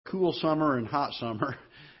cool summer and hot summer,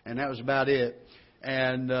 and that was about it.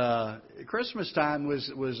 And Christmas time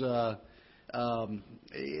was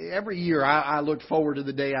every year I looked forward to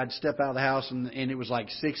the day I'd step out of the house and it was like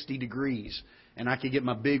 60 degrees, and I could get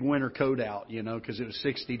my big winter coat out, because it was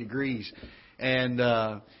 60 degrees. And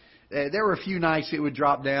there were a few nights it would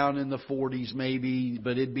drop down in the 40s maybe,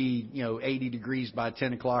 but it'd be 80 degrees by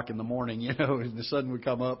 10 o'clock in the morning, and the sun would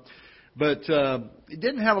come up. But it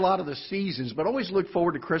didn't have a lot of the seasons, but always looked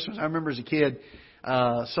forward to Christmas. I remember as a kid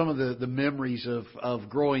some of the memories of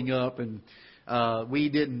growing up, and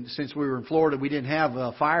since we were in Florida, we didn't have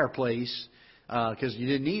a fireplace because you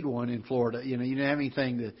didn't need one in Florida. You didn't have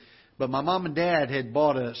anything but my mom and dad had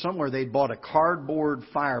bought they'd bought a cardboard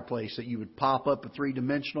fireplace that you would pop up, a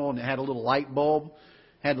 3-dimensional, and it had a little light bulb,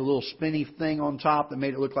 had a little spinny thing on top that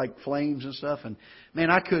made it look like flames and stuff. And man,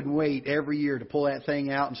 I couldn't wait every year to pull that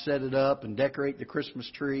thing out and set it up and decorate the Christmas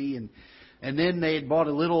tree. And then they had bought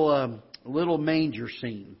a little manger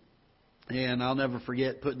scene, and I'll never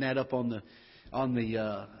forget putting that up on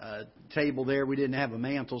the table there. We didn't have a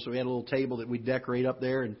mantle, so we had a little table that we'd decorate up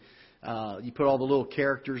there, and you put all the little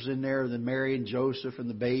characters in there, then Mary and Joseph and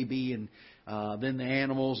the baby, and then the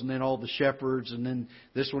animals, and then all the shepherds, and then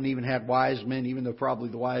this one even had wise men, even though probably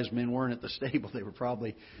the wise men weren't at the stable. They were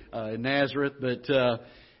probably in Nazareth. But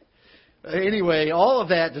anyway, all of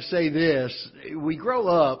that to say this, we grow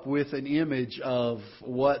up with an image of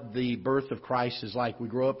what the birth of Christ is like. We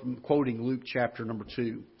grow up quoting Luke chapter number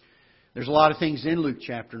 2. There's a lot of things in Luke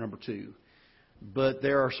chapter number 2, but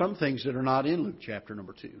there are some things that are not in Luke chapter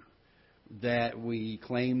number 2 that we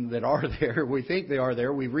claim that are there. We think they are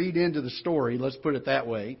there. We read into the story, let's put it that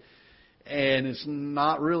way, and it's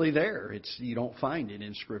not really there. You don't find it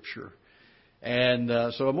in Scripture. And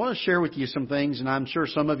so I want to share with you some things, and I'm sure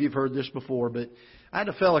some of you have heard this before, but I had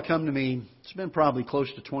a fella come to me, it's been probably close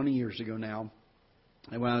to 20 years ago now,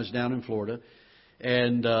 when I was down in Florida,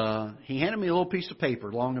 and he handed me a little piece of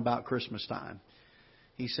paper long about Christmas time.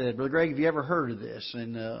 He said, "Brother Greg, have you ever heard of this?"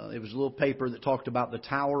 And it was a little paper that talked about the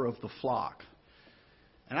Tower of the Flock.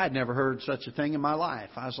 And I'd never heard such a thing in my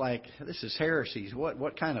life. I was like, this is heresy.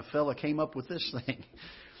 What kind of fella came up with this thing?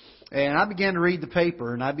 And I began to read the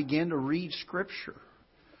paper, and I began to read Scripture.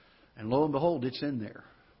 And lo and behold, it's in there.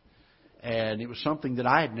 And it was something that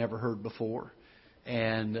I had never heard before.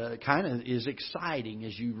 And kind of is exciting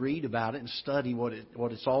as you read about it and study what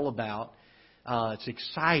it's all about. It's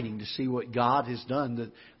exciting to see what God has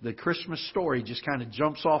done. The Christmas story just kind of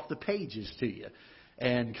jumps off the pages to you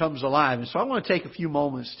and comes alive. And so I want to take a few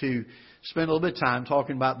moments to spend a little bit of time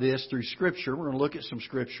talking about this through Scripture. We're going to look at some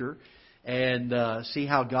Scripture and see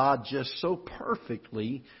how God just so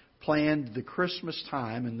perfectly planned the Christmas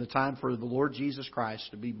time and the time for the Lord Jesus Christ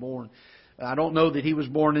to be born. I don't know that He was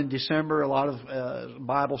born in December. A lot of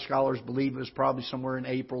Bible scholars believe it was probably somewhere in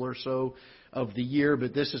April or so of the year,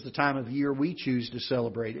 but this is the time of year we choose to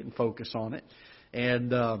celebrate it and focus on it.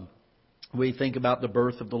 And we think about the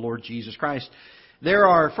birth of the Lord Jesus Christ. There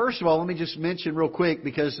are, first of all, let me just mention real quick,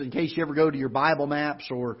 because in case you ever go to your Bible maps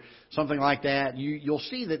or something like that, you'll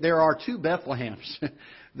see that there are 2 Bethlehems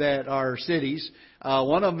that are cities.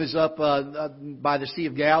 One of them is up by the Sea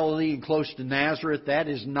of Galilee and close to Nazareth. That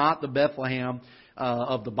is not the Bethlehem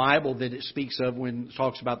of the Bible that it speaks of when it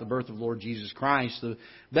talks about the birth of Lord Jesus Christ. The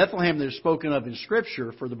Bethlehem that is spoken of in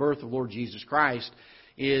Scripture for the birth of Lord Jesus Christ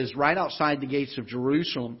is right outside the gates of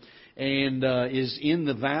Jerusalem and is in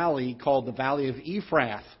the valley called the Valley of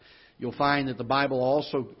Ephrath. You'll find that the Bible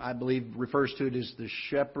also, I believe, refers to it as the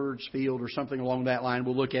shepherd's field or something along that line.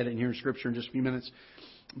 We'll look at it here in Scripture in just a few minutes.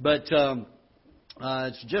 But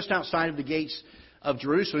it's just outside of the gates of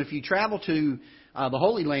Jerusalem. If you travel to the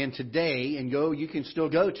Holy Land today and you can still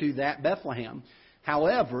go to that Bethlehem.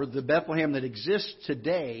 However, the Bethlehem that exists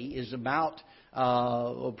today is about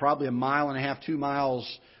probably 1.5 miles, 2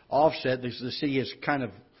 miles offset. The city has kind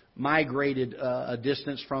of migrated a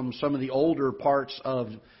distance from some of the older parts of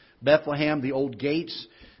Bethlehem. The old gates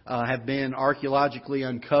have been archaeologically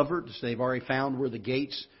uncovered. So they've already found where the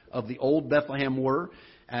gates of the old Bethlehem were,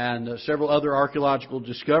 and several other archaeological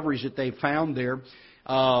discoveries that they've found there.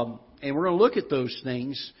 And we're going to look at those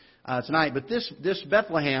things tonight. But this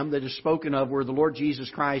Bethlehem that is spoken of, where the Lord Jesus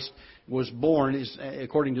Christ was born, is,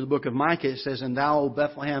 according to the book of Micah, it says, "And thou, O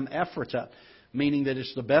Bethlehem Ephratah," meaning that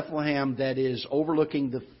it's the Bethlehem that is overlooking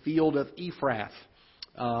the field of Ephrath.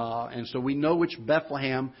 And so we know which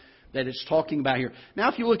Bethlehem that it's talking about here. Now,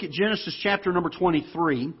 if you look at Genesis chapter number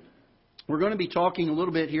 23, we're going to be talking a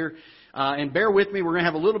little bit here. And bear with me, we're going to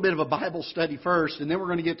have a little bit of a Bible study first, and then we're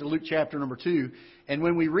going to get to Luke chapter number 2. And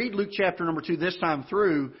when we read Luke chapter number 2 this time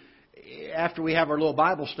through, after we have our little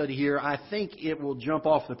Bible study here, I think it will jump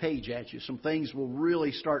off the page at you. Some things will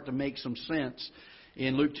really start to make some sense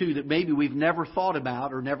in Luke 2 that maybe we've never thought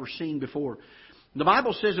about or never seen before. The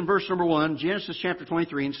Bible says in verse number 1, Genesis chapter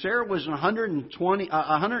 23, and Sarah was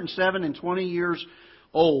 107 and 20 years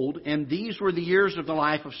old, and these were the years of the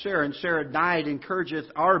life of Sarah. And Sarah died in Kirjath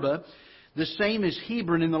Arba. The same is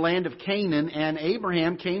Hebron in the land of Canaan. And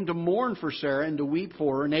Abraham came to mourn for Sarah and to weep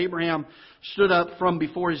for her. And Abraham stood up from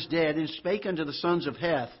before his dead and spake unto the sons of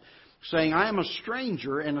Heth, saying, I am a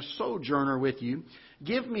stranger and a sojourner with you.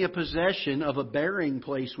 Give me a possession of a burying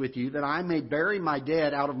place with you, that I may bury my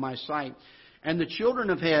dead out of my sight. And the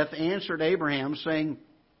children of Heth answered Abraham, saying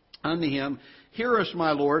unto him, Hear us,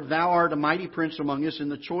 my Lord, thou art a mighty prince among us. In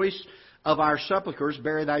the choice of our sepulchres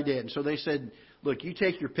bury thy dead. And so they said, Look, you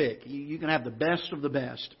take your pick. You can have the best of the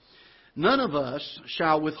best. None of us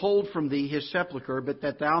shall withhold from thee his sepulchre, but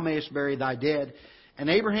that thou mayest bury thy dead. And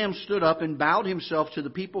Abraham stood up and bowed himself to the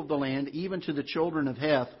people of the land, even to the children of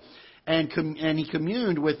Heth. And he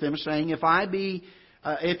communed with them, saying, If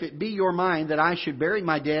it be your mind that I should bury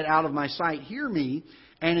my dead out of my sight, hear me,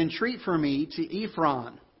 and entreat for me to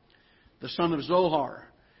Ephron, the son of Zohar,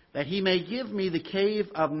 that he may give me the cave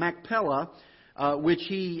of Machpelah, which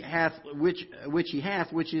he hath,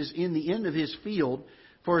 which is in the end of his field.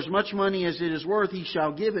 For as much money as it is worth, he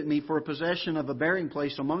shall give it me for a possession of a burying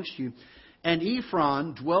place amongst you. And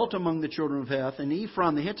Ephron dwelt among the children of Heth, and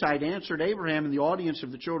Ephron the Hittite answered Abraham in the audience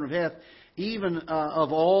of the children of Heth, even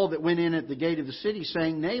of all that went in at the gate of the city,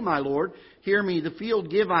 saying, Nay, my Lord, hear me, the field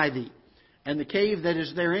give I thee, and the cave that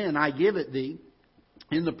is therein I give it thee.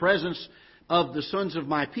 In the presence of the sons of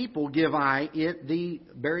my people give I it thee,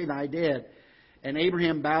 bury thy dead. And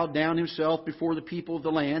Abraham bowed down himself before the people of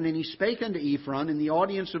the land, and he spake unto Ephron in the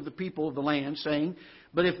audience of the people of the land, saying,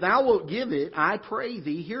 But if thou wilt give it, I pray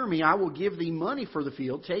thee, hear me, I will give thee money for the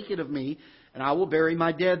field, take it of me, and I will bury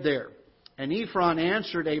my dead there. And Ephron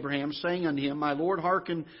answered Abraham, saying unto him, My Lord,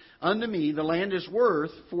 hearken unto me, the land is worth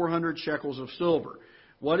 400 shekels of silver.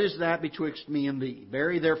 What is that betwixt me and thee?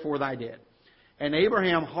 Bury therefore thy dead. And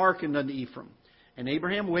Abraham hearkened unto Ephron. And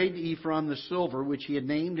Abraham weighed to Ephron the silver, which he had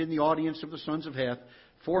named in the audience of the sons of Heth,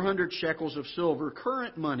 400 shekels of silver,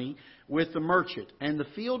 current money, with the merchant. And the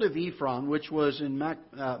field of Ephron, which was in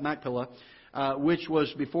Machpelah, which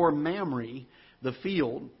was before Mamre, the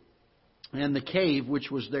field, and the cave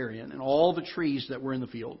which was therein, and all the trees that were in the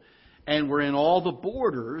field, and were in all the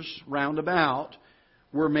borders round about,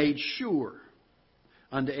 were made sure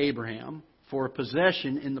unto Abraham for a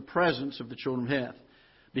possession in the presence of the children of Heth.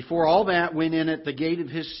 Before all that went in at the gate of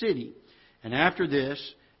his city. And after this,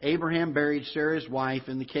 Abraham buried Sarah's wife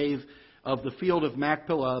in the cave of the field of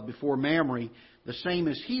Machpelah before Mamre, the same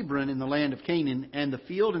as Hebron in the land of Canaan, and the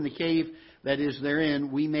field and the cave that is therein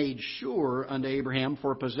we made sure unto Abraham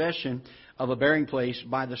for possession of a burying place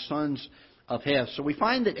by the sons of Heth. So we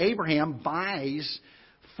find that Abraham buys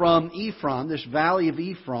from Ephron, this valley of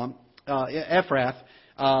Ephrath,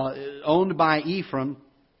 owned by Ephron.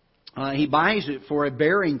 He buys it for a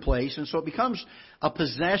burying place, and so it becomes a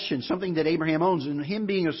possession, something that Abraham owns. And him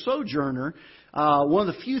being a sojourner, one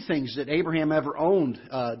of the few things that Abraham ever owned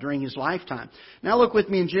during his lifetime. Now look with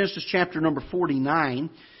me in Genesis chapter number 49,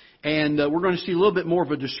 and we're going to see a little bit more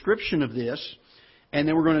of a description of this, and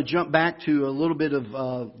then we're going to jump back to a little bit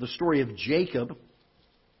of the story of Jacob.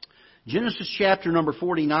 Genesis chapter number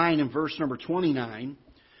 49 and verse number 29.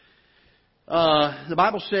 The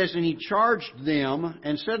Bible says, And he charged them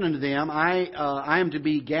and said unto them, I am to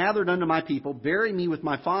be gathered unto my people. Bury me with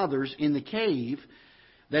my fathers in the cave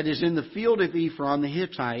that is in the field of Ephron the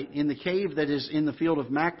Hittite, in the cave that is in the field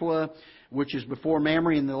of Machpelah, which is before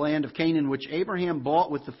Mamre in the land of Canaan, which Abraham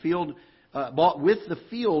bought with the field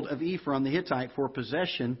of Ephron the Hittite for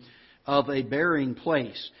possession of a burying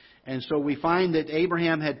place. And so we find that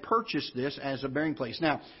Abraham had purchased this as a burying place.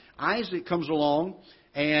 Now, Isaac comes along,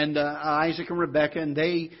 and Isaac and Rebekah, and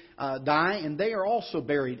they die, and they are also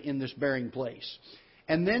buried in this burying place.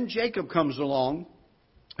 And then Jacob comes along,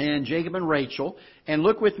 and Jacob and Rachel. And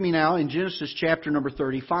look with me now in Genesis chapter number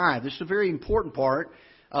 35. This is a very important part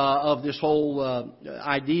of this whole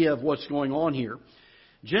idea of what's going on here.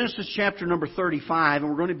 Genesis chapter number 35,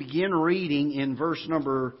 and we're going to begin reading in verse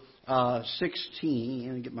number 16.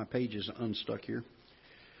 Let me get my pages unstuck here.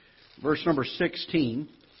 Verse number 16.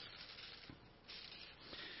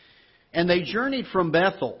 And they journeyed from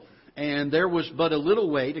Bethel, and there was but a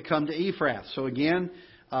little way to come to Ephrath. So again,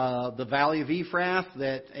 the valley of Ephrath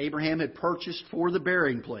that Abraham had purchased for the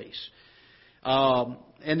burying place.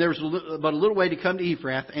 And there was but a little way to come to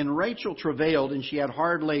Ephrath. And Rachel travailed, and she had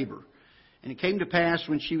hard labor. And it came to pass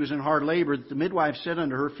when she was in hard labor that the midwife said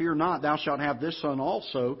unto her, Fear not, thou shalt have this son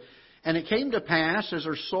also. And it came to pass, as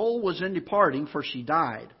her soul was in departing, for she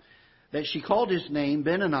died, that she called his name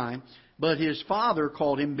Benoni, but his father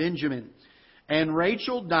called him Benjamin. And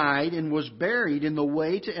Rachel died and was buried in the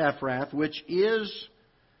way to Ephrath, which is,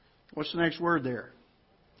 what's the next word there?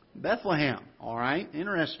 Bethlehem. All right,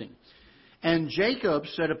 interesting. And Jacob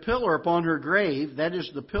set a pillar upon her grave, that is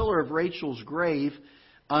the pillar of Rachel's grave,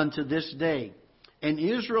 unto this day. And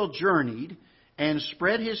Israel journeyed and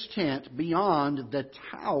spread his tent beyond the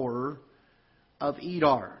tower of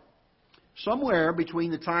Edar. Somewhere between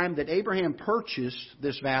the time that Abraham purchased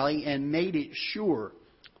this valley and made it sure.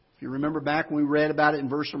 If you remember back when we read about it in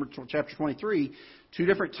chapter 23, 2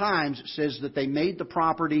 different times it says that they made the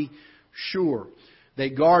property sure. They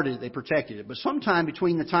guarded it, they protected it. But sometime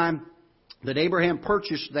between the time that Abraham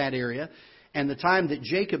purchased that area and the time that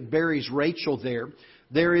Jacob buries Rachel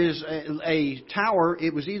there is a tower.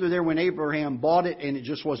 It was either there when Abraham bought it and it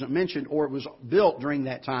just wasn't mentioned, or it was built during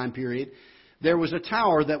that time period. There was a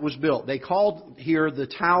tower that was built. They called here the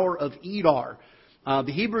Tower of Edar.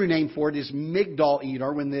 The Hebrew name for it is Migdal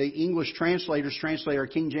Edar. When the English translators translate our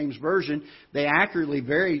King James Version, they accurately,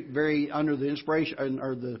 very, very under the inspiration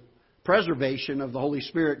or the preservation of the Holy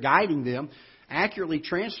Spirit guiding them, accurately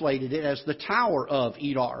translated it as the Tower of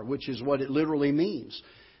Edar, which is what it literally means.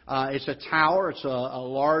 It's a tower. It's a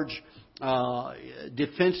large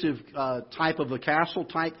defensive type of a castle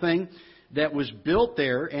type thing that was built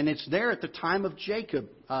there, and it's there at the time of Jacob.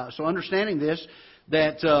 So understanding this,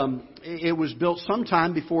 that it was built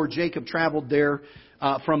sometime before Jacob traveled there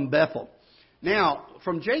from Bethel. Now,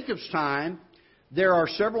 from Jacob's time, there are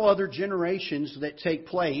several other generations that take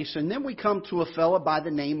place, and then we come to a fellow by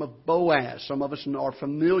the name of Boaz. Some of us are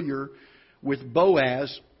familiar with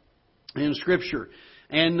Boaz in Scripture.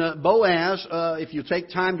 And Boaz, if you take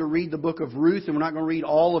time to read the book of Ruth, and we're not going to read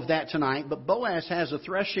all of that tonight, but Boaz has a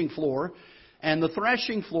threshing floor, and the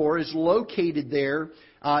threshing floor is located there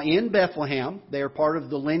in Bethlehem. They are part of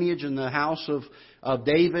the lineage and the house of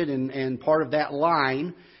David and part of that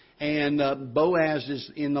line, and Boaz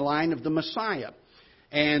is in the line of the Messiah.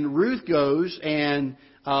 And Ruth goes and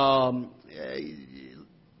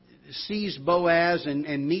sees Boaz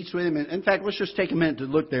and meets with him. And in fact, let's just take a minute to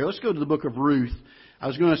look there. Let's go to the book of Ruth. I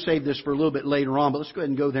was going to save this for a little bit later on, but let's go ahead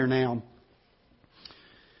and go there now.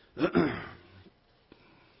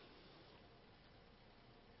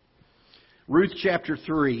 Ruth chapter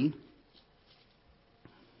 3.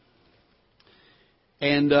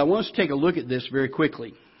 And I want us to take a look at this very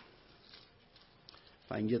quickly.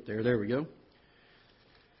 If I can get there. There we go.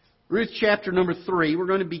 Ruth chapter number 3. We're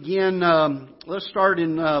going to begin, let's start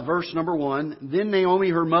in verse number 1. Then Naomi,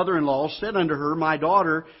 her mother-in-law, said unto her, My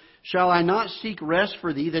daughter, shall I not seek rest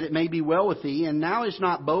for thee, that it may be well with thee? And now is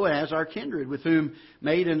not Boaz our kindred, with whose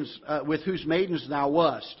maidens thou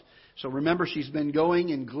wast? So remember, she's been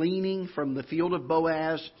going and gleaning from the field of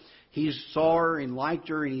Boaz. He saw her and liked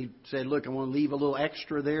her, and he said, Look, I want to leave a little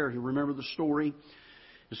extra there. You remember the story?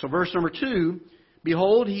 And so verse number 2,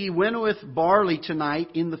 Behold, he winnoweth barley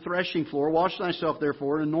tonight in the threshing floor. Wash thyself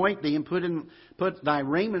therefore, and anoint thee, and put thy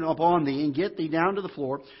raiment upon thee, and get thee down to the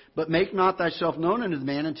floor. But make not thyself known unto the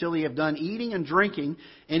man until he have done eating and drinking.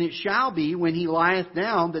 And it shall be, when he lieth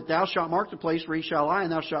down, that thou shalt mark the place where he shall lie,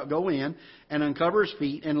 and thou shalt go in, and uncover his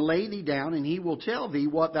feet, and lay thee down, and he will tell thee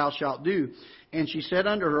what thou shalt do. And she said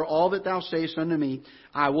unto her, All that thou sayest unto me,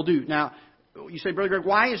 I will do. Now, you say, Brother Greg,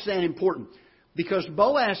 why is that important? Because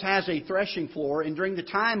Boaz has a threshing floor, and during the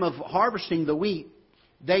time of harvesting the wheat,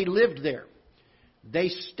 they lived there. They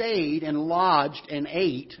stayed and lodged and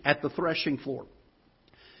ate at the threshing floor.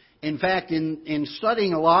 In fact, in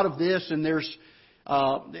studying a lot of this, and there's,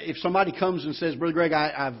 if somebody comes and says, Brother Greg,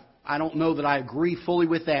 I don't know that I agree fully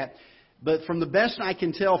with that, but from the best I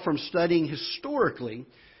can tell from studying historically,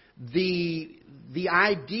 the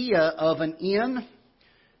idea of an inn,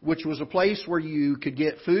 which was a place where you could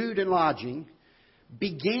get food and lodging,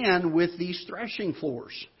 began with these threshing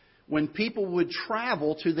floors. When people would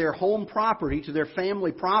travel to their home property, to their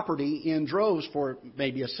family property in droves for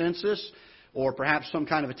maybe a census or perhaps some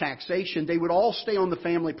kind of a taxation, they would all stay on the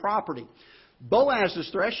family property. Boaz's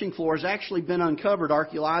threshing floor has actually been uncovered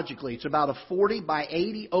archaeologically. It's about a 40 by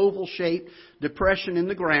 80 oval-shaped depression in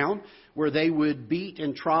the ground where they would beat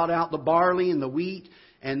and trot out the barley and the wheat,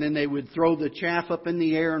 and then they would throw the chaff up in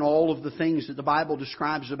the air and all of the things that the Bible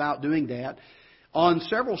describes about doing that. On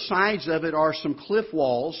several sides of it are some cliff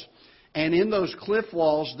walls, and in those cliff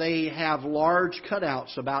walls they have large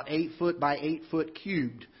cutouts, about 8 foot by 8 foot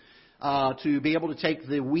cubed, to be able to take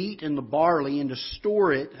the wheat and the barley and to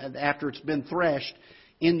store it after it's been threshed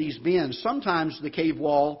in these bins. Sometimes the cave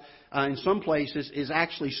wall in some places is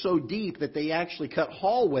actually so deep that they actually cut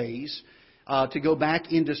hallways to go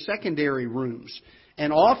back into secondary rooms.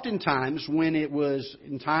 And oftentimes when it was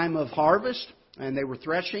in time of harvest and they were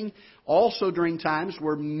threshing, also during times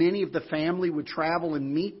where many of the family would travel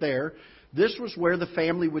and meet there, this was where the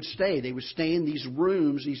family would stay. They would stay in these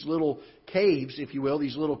rooms, these little caves, if you will,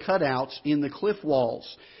 these little cutouts in the cliff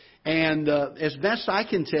walls. And as best I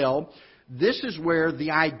can tell, this is where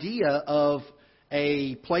the idea of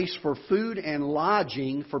a place for food and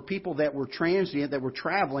lodging for people that were transient, that were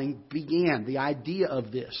traveling, began. The idea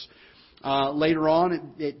of this. Later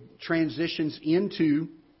on, it transitions into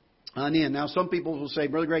an inn. Now, some people will say,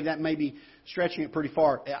 Brother Greg, that may be stretching it pretty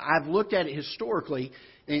far. I've looked at it historically,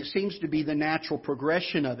 and it seems to be the natural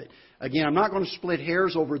progression of it. Again, I'm not going to split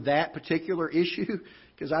hairs over that particular issue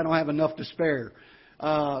because I don't have enough to spare.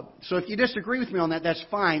 So if you disagree with me on that, that's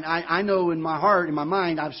fine. I know in my heart, in my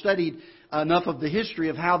mind, I've studied enough of the history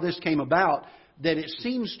of how this came about that it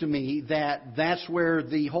seems to me that that's where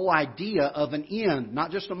the whole idea of an inn, not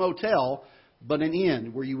just a motel, but an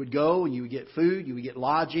inn, where you would go and you would get food, you would get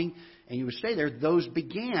lodging, and you would stay there. Those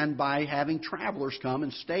began by having travelers come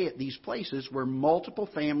and stay at these places where multiple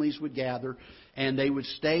families would gather, and they would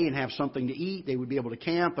stay and have something to eat. They would be able to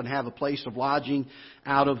camp and have a place of lodging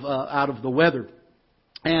out of the weather.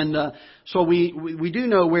 And so we do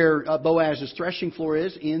know where Boaz's threshing floor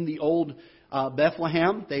is in the old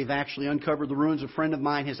Bethlehem. They've actually uncovered the ruins. A friend of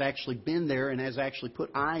mine has actually been there and has actually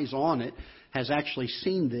put eyes on it, has actually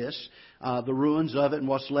seen this, the ruins of it and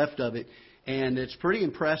what's left of it. And it's pretty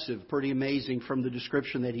impressive, pretty amazing from the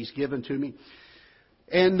description that he's given to me.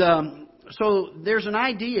 And so there's an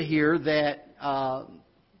idea here that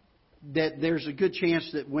there's a good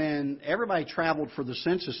chance that when everybody traveled for the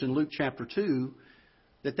census in Luke chapter 2,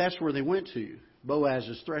 that's where they went to,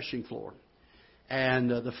 Boaz's threshing floor. And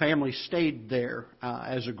the family stayed there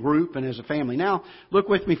as a group and as a family. Now, look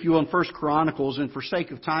with me, if you will, in 1 Chronicles. And for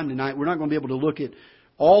sake of time tonight, we're not going to be able to look at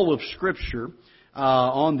all of Scripture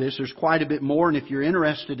on this. There's quite a bit more. And if you're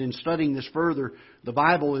interested in studying this further, the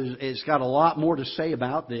Bible has got a lot more to say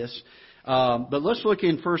about this. But let's look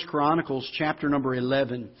in 1 Chronicles chapter number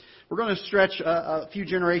 11. We're going to stretch a few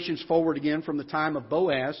generations forward again from the time of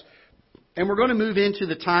Boaz. And we're going to move into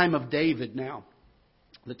the time of David now.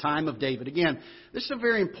 The time of David. Again, this is a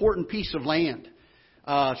very important piece of land.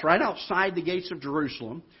 It's right outside the gates of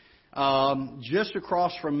Jerusalem, just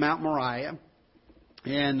across from Mount Moriah.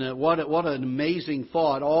 And what an amazing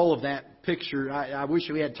thought, all of that picture. I wish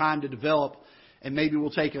we had time to develop, and maybe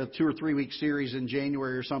we'll take a 2 or 3 week series in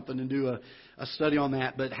January or something and do a study on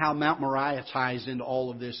that. But how Mount Moriah ties into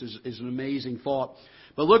all of this is an amazing thought.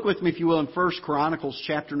 But look with me, if you will, in 1 Chronicles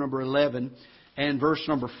chapter number 11 and verse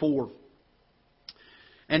number 4.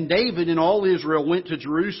 And David and all Israel went to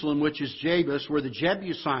Jerusalem, which is Jebus, where the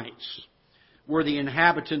Jebusites were the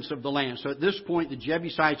inhabitants of the land. So at this point, the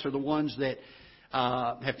Jebusites are the ones that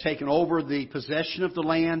have taken over the possession of the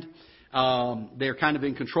land. They're kind of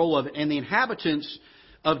in control of it. And the inhabitants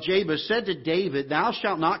of Jebus said to David, Thou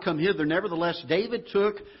shalt not come hither. Nevertheless, David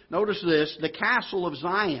took, notice this, the castle of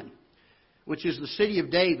Zion, which is the city of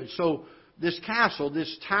David. So this castle,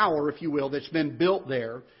 this tower, if you will, that's been built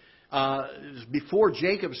there, before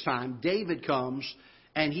Jacob's time, David comes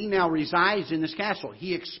and he now resides in this castle.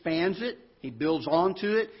 He expands it. He builds onto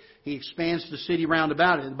it. He expands the city round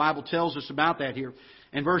about it. The Bible tells us about that here.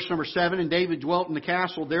 In verse number 7, And David dwelt in the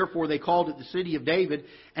castle, therefore they called it the city of David.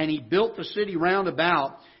 And he built the city round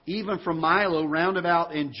about, even from Milo round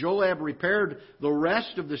about, and Joab repaired the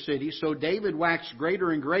rest of the city. So David waxed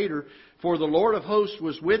greater and greater, for the Lord of hosts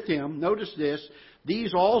was with him. Notice this.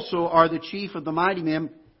 These also are the chief of the mighty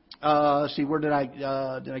men. See, where did I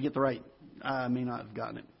get the right? I may not have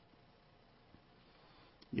gotten it.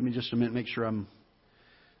 Give me just a minute, make sure I'm...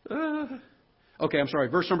 Okay, I'm sorry.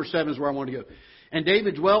 Verse number 7 is where I want to go. And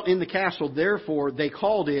David dwelt in the castle, therefore they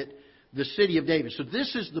called it the city of David. So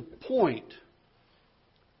this is the point,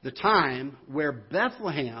 the time where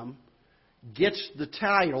Bethlehem gets the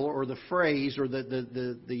title or the phrase or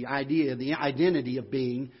the idea, the identity of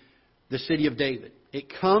being the city of David.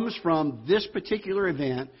 It comes from this particular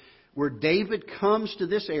event where David comes to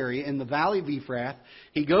this area in the valley of Ephrath.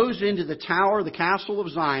 He goes into the tower, the castle of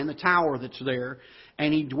Zion, the tower that's there,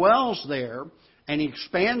 and he dwells there, and he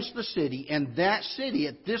expands the city. And that city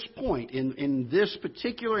at this point, in this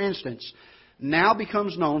particular instance, now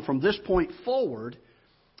becomes known from this point forward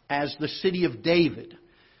as the city of David.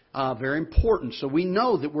 Very important. So we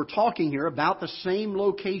know that we're talking here about the same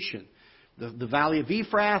location. The valley of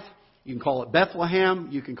Ephrath, you can call it Bethlehem,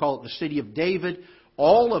 you can call it the city of David.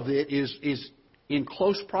 All of it is in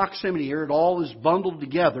close proximity here. It all is bundled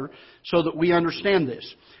together so that we understand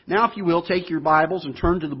this. Now, if you will, take your Bibles and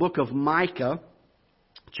turn to the book of Micah,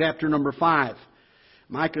 chapter number 5.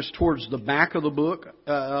 Micah's towards the back of the book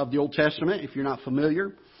of the Old Testament, if you're not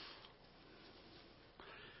familiar.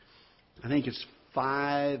 I think it's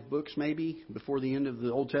 5 books maybe before the end of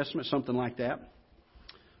the Old Testament, something like that.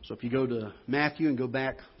 So if you go to Matthew and go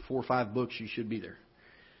back 4 or 5 books, you should be there.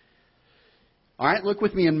 All right, look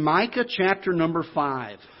with me in Micah chapter number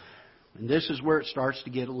 5. And this is where it starts to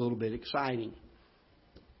get a little bit exciting.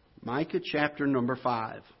 Micah chapter number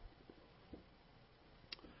 5.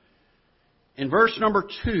 In verse number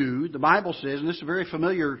 2, the Bible says, and this is a very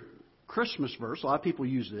familiar Christmas verse, a lot of people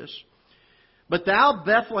use this, "But thou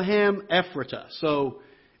Bethlehem Ephratah." So,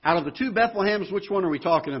 out of the 2 Bethlehems, which one are we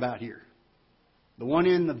talking about here? The one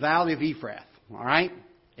in the valley of Ephrath. All right?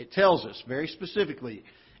 It tells us very specifically,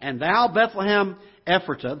 "And thou Bethlehem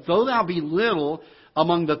Ephratah, though thou be little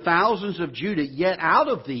among the thousands of Judah, yet out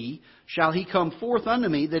of thee shall he come forth unto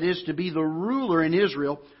me, that is to be the ruler in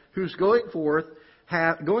Israel, whose goings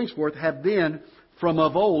forth have been from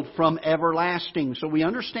of old, from everlasting." So we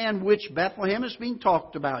understand which Bethlehem is being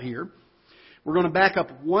talked about here. We're going to back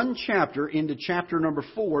up 1 chapter into chapter number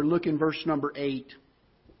 4 and look in verse number 8.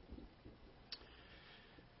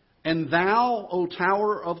 "And thou, O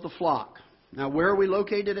tower of the flock." Now, where are we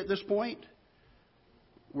located at this point?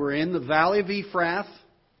 We're in the valley of Ephrath,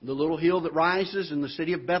 the little hill that rises in the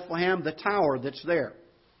city of Bethlehem, the tower that's there.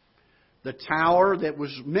 The tower that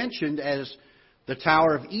was mentioned as the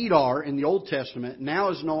Tower of Edar in the Old Testament now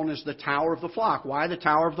is known as the Tower of the Flock. Why the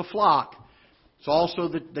Tower of the Flock? It's also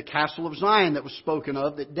the Castle of Zion that was spoken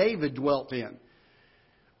of that David dwelt in.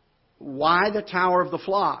 Why the Tower of the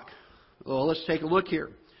Flock? Well, let's take a look here.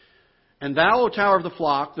 "And thou, O Tower of the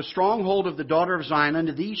Flock, the stronghold of the daughter of Zion,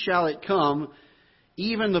 unto thee shall it come,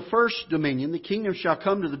 even the first dominion. The kingdom shall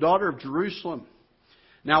come to the daughter of Jerusalem.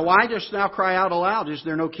 Now why dost thou cry out aloud? Is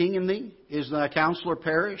there no king in thee? Is thy counselor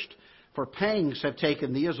perished? For pangs have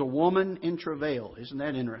taken thee as a woman in travail." Isn't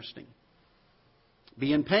that interesting?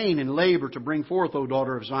 "Be in pain and labor to bring forth, O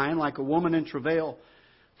daughter of Zion, like a woman in travail.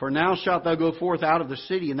 For now shalt thou go forth out of the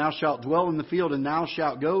city, and thou shalt dwell in the field, and thou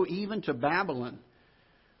shalt go even to Babylon.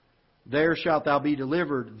 There shalt thou be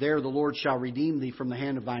delivered. There the Lord shall redeem thee from the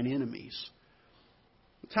hand of thine enemies."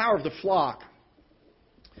 The Tower of the Flock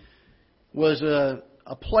was a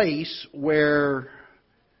place where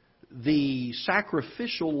the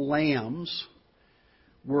sacrificial lambs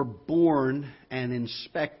were born and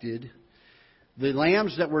inspected. The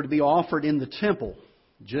lambs that were to be offered in the temple,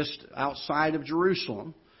 just outside of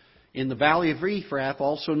Jerusalem, in the valley of Ephrath,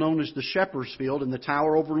 also known as the shepherd's field, and the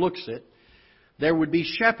tower overlooks it, there would be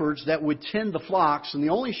shepherds that would tend the flocks, and the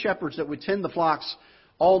only shepherds that would tend the flocks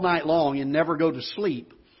all night long and never go to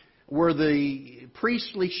sleep were the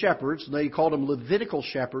priestly shepherds. They called them Levitical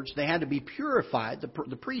shepherds. They had to be purified, the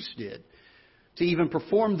priest did, to even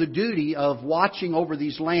perform the duty of watching over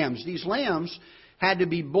these lambs. These lambs had to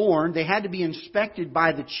be born, they had to be inspected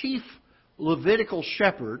by the chief Levitical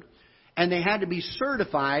shepherd, and they had to be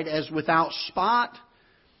certified as without spot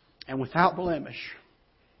and without blemish.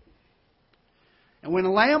 And when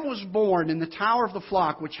a lamb was born in the Tower of the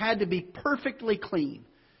Flock, which had to be perfectly clean,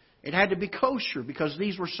 it had to be kosher because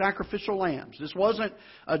these were sacrificial lambs. This wasn't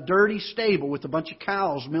a dirty stable with a bunch of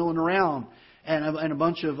cows milling around and a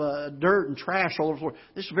bunch of dirt and trash all over the floor.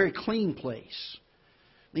 This is a very clean place.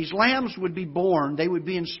 These lambs would be born. They would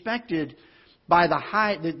be inspected by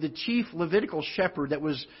the chief Levitical shepherd that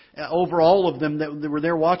was over all of them that were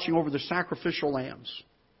there watching over the sacrificial lambs.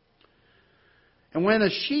 And when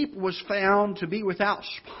a sheep was found to be without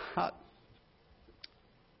spot,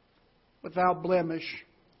 without blemish,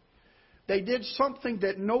 they did something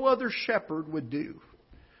that no other shepherd would do.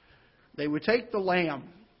 They would take the lamb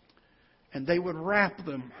and they would wrap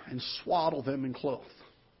them and swaddle them in cloth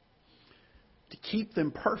to keep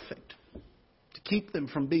them perfect, to keep them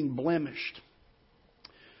from being blemished.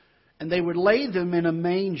 And they would lay them in a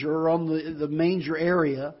manger, or on the manger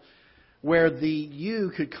area, where the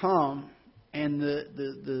ewe could come and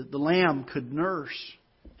the lamb could nurse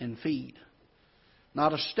and feed.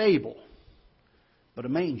 Not a stable, but a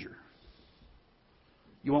manger.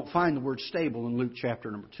 You won't find the word stable in Luke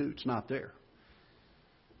chapter number 2. It's not there.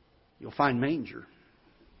 You'll find manger.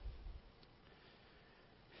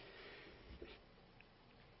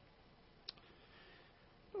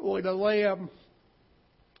 When a lamb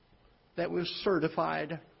that was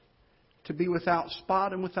certified to be without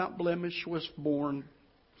spot and without blemish was born,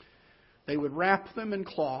 they would wrap them in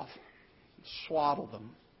cloth, swaddle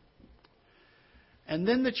them. And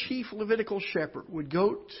then the chief Levitical shepherd would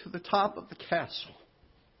go to the top of the castle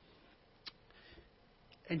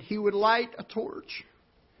and he would light a torch,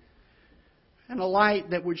 and a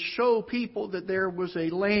light that would show people that there was a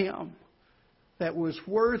lamb that was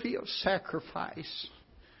worthy of sacrifice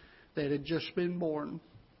that had just been born.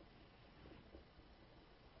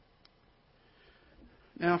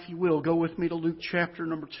 Now, if you will, go with me to Luke chapter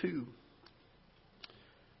number 2.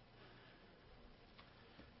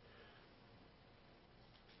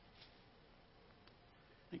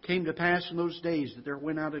 It came to pass in those days that there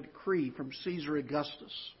went out a decree from Caesar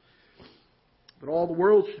Augustus that all the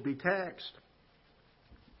world should be taxed.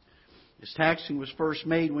 This taxing was first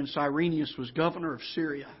made when Cyrenius was governor of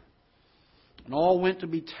Syria. And all went to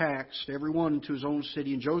be taxed, every one into his own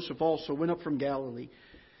city. And Joseph also went up from Galilee,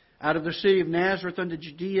 out of the city of Nazareth unto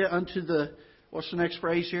Judea, unto the, what's the next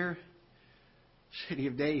phrase here? City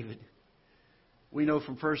of David. We know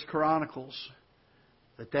from 1 Chronicles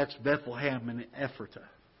that that's Bethlehem and Ephratah.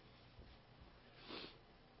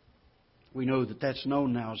 We know that that's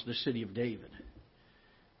known now as the city of David,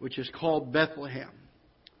 which is called Bethlehem,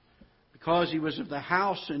 because he was of the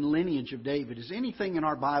house and lineage of David. Is anything in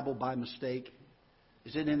our Bible by mistake?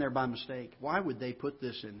 Is it in there by mistake? Why would they put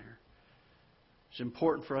this in there? It's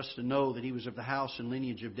important for us to know that he was of the house and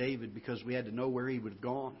lineage of David, because we had to know where he would have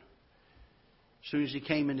gone. As soon as he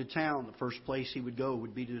came into town, the first place he would go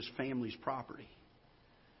would be to his family's property,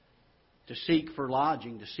 to seek for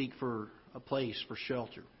lodging, to seek for a place for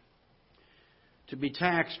shelter. To be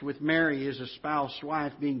taxed with Mary, his espoused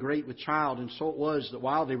wife, being great with child. And so it was that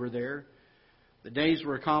while they were there, the days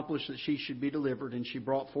were accomplished that she should be delivered, and she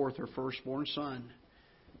brought forth her firstborn son,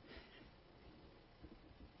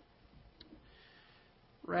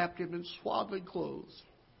 wrapped him in swaddling clothes,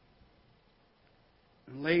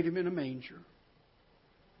 and laid him in a manger,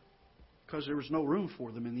 because there was no room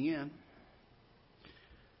for them in the inn.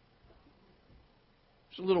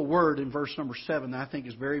 There's a little word in verse number 7 that I think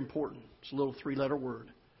is very important. It's a little 3-letter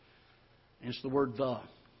word. And it's the word "the."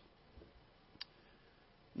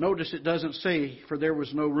 Notice it doesn't say, "for there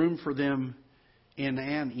was no room for them in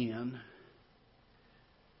an inn."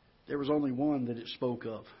 There was only one that it spoke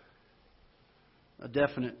of. A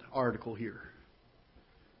definite article here.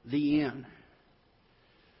 The inn.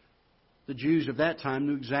 The Jews of that time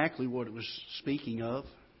knew exactly what it was speaking of.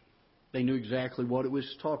 They knew exactly what it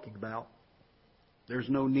was talking about. There's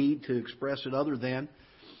no need to express it other than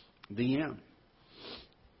the inn.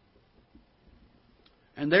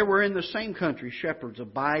 And there were in the same country shepherds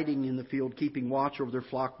abiding in the field, keeping watch over their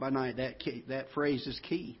flock by night. That phrase is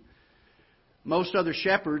key. Most other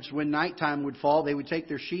shepherds, when nighttime would fall, they would take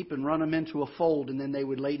their sheep and run them into a fold, and then they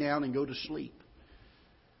would lay down and go to sleep.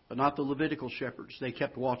 But not the Levitical shepherds. They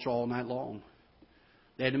kept watch all night long.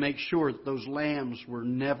 They had to make sure that those lambs were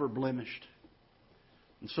never blemished.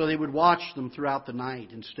 And so they would watch them throughout the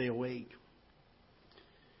night and stay awake.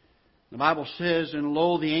 The Bible says, "And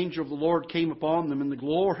lo, the angel of the Lord came upon them, and the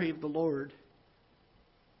glory of the Lord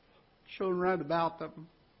shone round about them.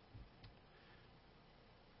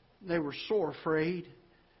 They were sore afraid.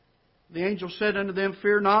 The angel said unto them,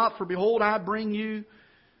 Fear not, for behold, I bring you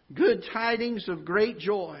good tidings of great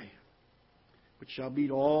joy, which shall be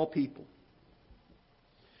to all people.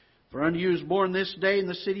 For unto you is born this day in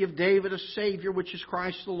the city of David a Savior, which is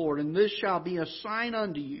Christ the Lord. And this shall be a sign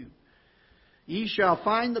unto you. Ye shall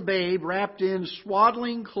find the babe wrapped in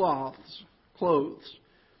swaddling clothes,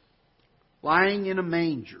 lying in a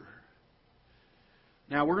manger."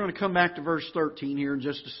 Now we're going to come back to verse 13 here in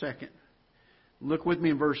just a second. Look with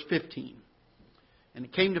me in verse 15. "And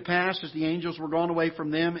it came to pass, as the angels were gone away from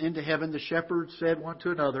them into heaven, the shepherds said one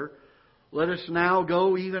to another, Let us now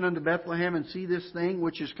go even unto Bethlehem, and see this thing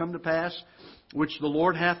which is come to pass, which the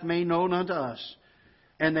Lord hath made known unto us.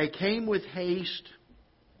 And they came with haste,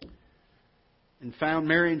 and found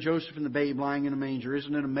Mary and Joseph and the babe lying in a manger."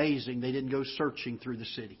 Isn't it amazing? They didn't go searching through the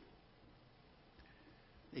city.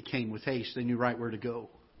 They came with haste. They knew right where to go.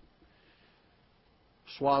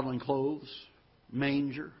 Swaddling clothes,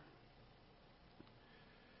 manger.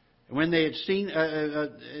 And when they had seen,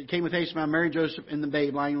 came with haste, found Mary, Joseph, and the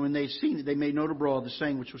babe lying. And when they had seen it, they made known abroad the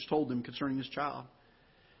saying which was told them concerning this child.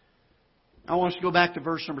 I want us to go back to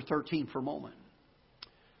verse number 13 for a moment.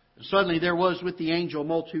 "And suddenly there was with the angel a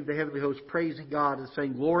multitude of the heavenly host, praising God and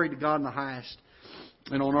saying, Glory to God in the highest,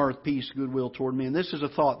 and on earth peace, goodwill toward men." This is a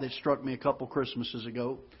thought that struck me a couple Christmases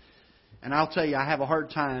ago. And I'll tell you, I have a hard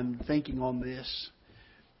time thinking on this,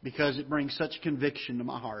 because it brings such conviction to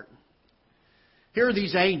my heart. Here are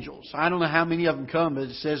these angels. I don't know how many of them come, but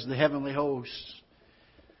it says the heavenly hosts.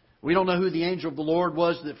 We don't know who the angel of the Lord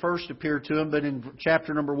was that first appeared to him, but in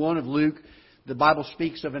chapter number 1 of Luke, the Bible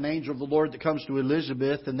speaks of an angel of the Lord that comes to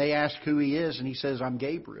Elizabeth, and they ask who he is, and he says, "I'm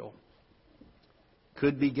Gabriel."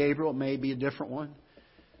 Could be Gabriel, it may be a different one.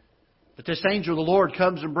 But this angel of the Lord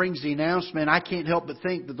comes and brings the announcement. I can't help but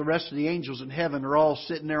think that the rest of the angels in heaven are all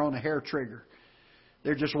sitting there on a hair trigger,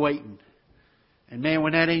 They're just waiting. And man,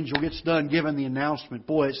 when that angel gets done giving the announcement,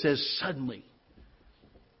 boy, it says suddenly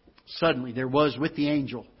there was with the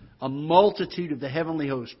angel a multitude of the heavenly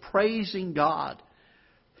host praising God.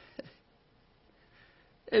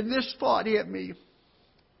 And this thought hit me.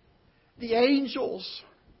 The angels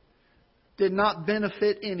did not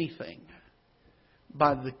benefit anything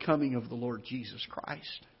by the coming of the Lord Jesus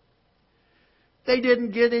Christ. They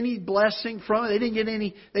didn't get any blessing from it. They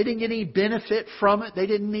didn't get any benefit from it. They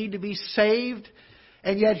didn't need to be saved.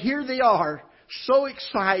 And yet here they are, so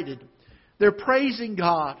excited. They're praising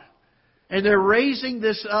God. And they're raising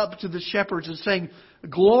this up to the shepherds and saying,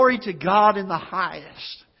 "Glory to God in the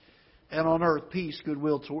highest, and on earth peace,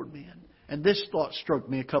 goodwill toward men." And this thought struck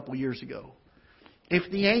me a couple years ago. If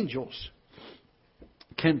the angels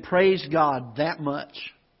can praise God that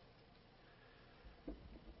much,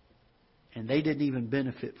 and they didn't even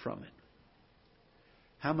benefit from it,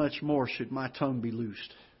 how much more should my tongue be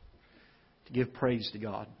loosed to give praise to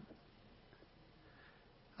God?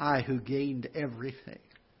 I who gained everything.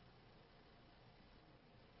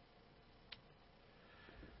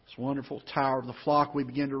 This wonderful Tower of the Flock, we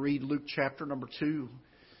begin to read Luke chapter number 2.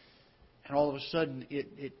 And all of a sudden,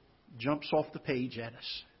 it jumps off the page at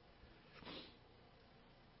us.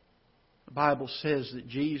 The Bible says that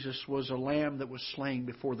Jesus was a lamb that was slain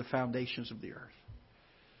before the foundations of the earth.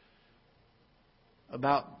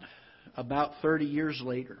 About 30 years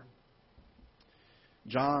later,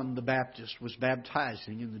 John the Baptist was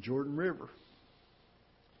baptizing in the Jordan River.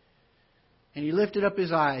 And he lifted up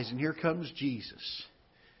his eyes, and here comes Jesus.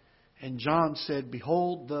 And John said,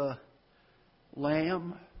 "Behold the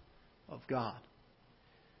Lamb of God,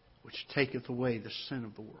 which taketh away the sin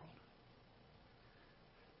of the world."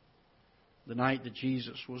 The night that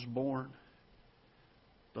Jesus was born,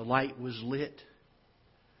 the light was lit.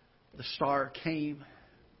 The star came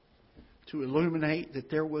to illuminate that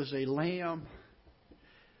there was a Lamb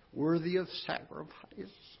worthy of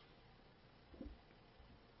sacrifice.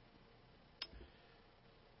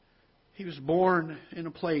 He was born in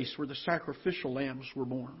a place where the sacrificial lambs were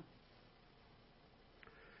born.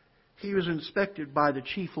 He was inspected by the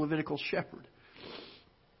chief Levitical shepherd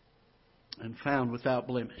and found without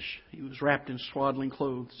blemish. He was wrapped in swaddling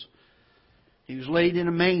clothes. He was laid in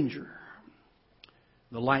a manger.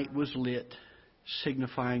 The light was lit,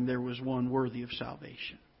 signifying there was one worthy of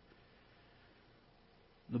salvation.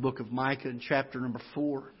 The book of Micah in chapter number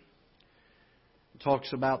 4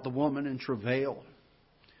 talks about the woman in travail.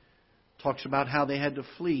 Talks about how they had to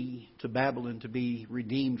flee to Babylon to be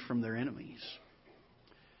redeemed from their enemies.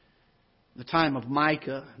 The time of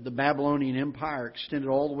Micah, the Babylonian Empire extended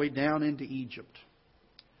all the way down into Egypt.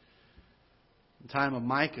 The time of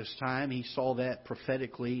Micah's time, he saw that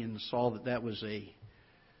prophetically and saw that that was a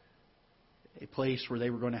place where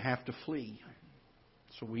they were going to have to flee.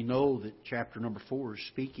 So we know that chapter number 4 is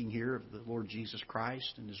speaking here of the Lord Jesus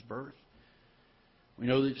Christ and His birth. We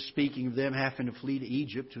know that it's speaking of them having to flee to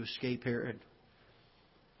Egypt to escape Herod.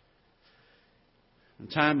 In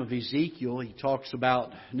the time of Ezekiel, he talks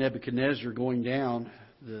about Nebuchadnezzar going down,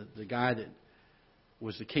 the guy that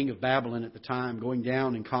was the king of Babylon at the time, going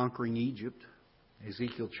down and conquering Egypt.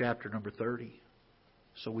 Ezekiel chapter number 30.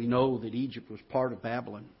 So we know that Egypt was part of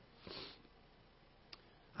Babylon.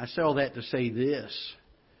 I say all that to say this,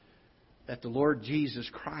 that the Lord Jesus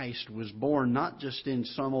Christ was born not just in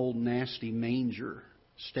some old nasty manger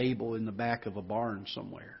stable in the back of a barn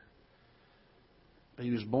somewhere, but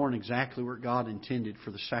He was born exactly where God intended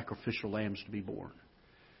for the sacrificial lambs to be born,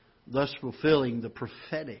 thus fulfilling the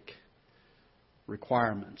prophetic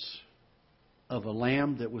requirements of a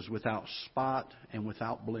lamb that was without spot and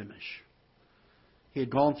without blemish. He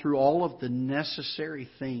had gone through all of the necessary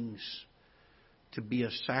things to be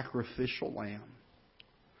a sacrificial lamb.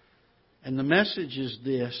 And the message is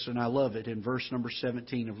this, and I love it, in verse number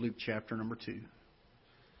 17 of Luke chapter number 2.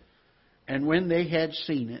 And when they had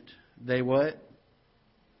seen it, they what?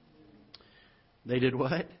 They did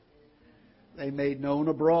what? They made known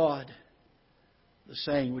abroad the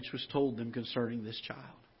saying which was told them concerning this child.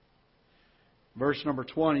 Verse number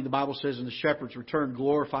 20, the Bible says, "And the shepherds returned,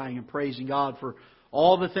 glorifying and praising God for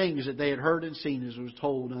all the things that they had heard and seen as was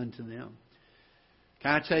told unto them."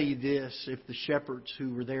 Can I tell you this? If the shepherds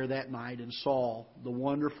who were there that night and saw the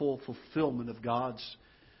wonderful fulfillment of God's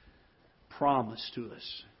promise to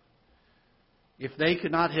us, if they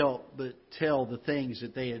could not help but tell the things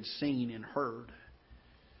that they had seen and heard,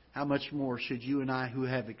 how much more should you and I, who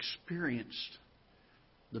have experienced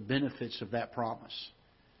the benefits of that promise,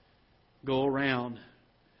 go around,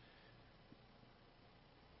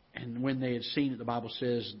 and when they had seen it, the Bible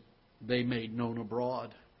says, they made known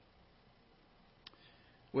abroad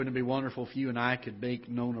Wouldn't it be wonderful if you and I could make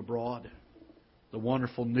known abroad the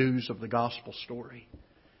wonderful news of the gospel story?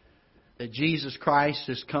 That Jesus Christ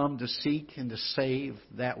has come to seek and to save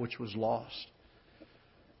that which was lost.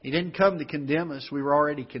 He didn't come to condemn us. We were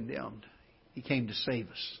already condemned. He came to save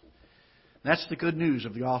us. That's the good news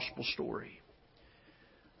of the gospel story.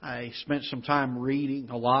 I spent some time reading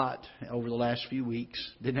a lot over the last few weeks.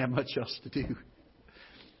 Didn't have much else to do.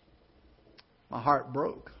 My heart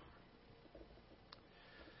broke.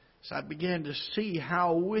 So I began to see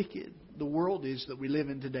how wicked the world is that we live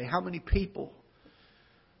in today. How many people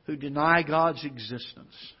who deny God's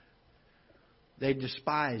existence. They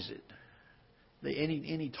despise it.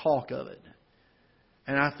 Any talk of it.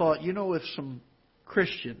 And I thought, if some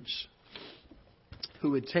Christians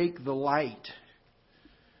who would take the light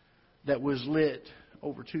that was lit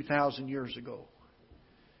over 2,000 years ago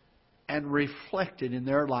and reflect it in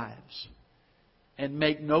their lives and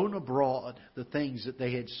make known abroad the things that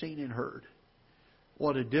they had seen and heard,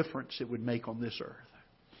 what a difference it would make on this earth.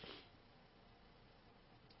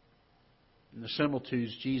 In the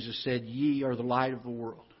similitudes, Jesus said, "Ye are the light of the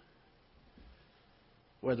world."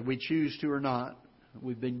 Whether we choose to or not,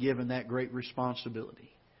 we've been given that great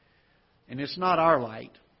responsibility. And it's not our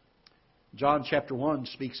light. John chapter 1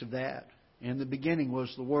 speaks of that. In the beginning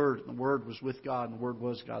was the Word, and the Word was with God, and the Word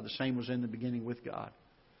was God. The same was in the beginning with God.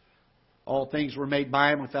 All things were made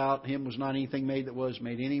by Him. Without Him was not anything made that was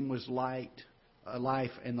made. In Him was life,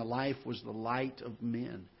 and the life was the light of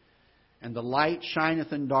men. And the light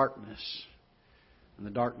shineth in darkness, and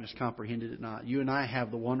the darkness comprehended it not. You and I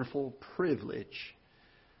have the wonderful privilege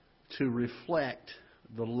to reflect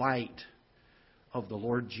the light of the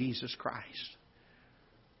Lord Jesus Christ.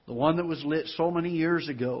 The one that was lit so many years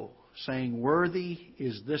ago, saying, "Worthy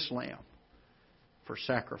is this Lamb for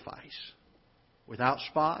sacrifice, without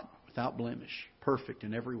spot, without blemish, perfect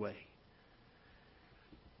in every way."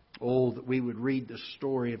 Oh, that we would read the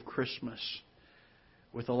story of Christmas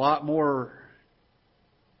with a lot more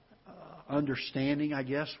understanding, I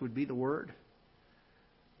guess would be the word,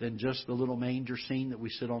 than just the little manger scene that we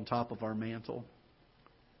sit on top of our mantle.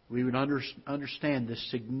 We would understand the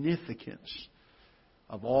significance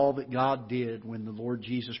of all that God did when the Lord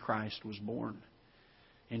Jesus Christ was born.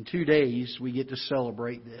 In 2 days, we get to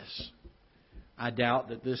celebrate this. I doubt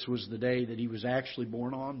that this was the day that He was actually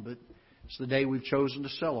born on, but it's the day we've chosen to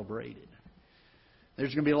celebrate it.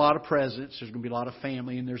 There's going to be a lot of presents, there's going to be a lot of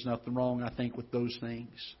family, and there's nothing wrong, I think, with those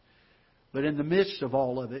things. But in the midst of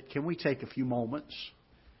all of it, can we take a few moments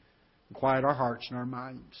and quiet our hearts and our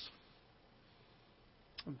minds?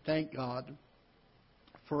 And thank God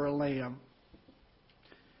for a lamb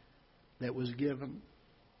that was given.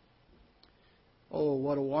 Oh,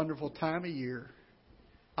 what a wonderful time of year.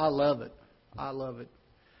 I love it. I love it.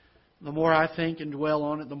 The more I think and dwell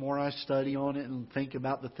on it, the more I study on it and think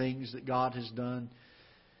about the things that God has done,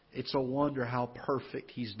 it's a wonder how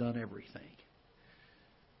perfect He's done everything.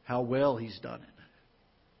 How well He's done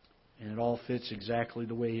it. And it all fits exactly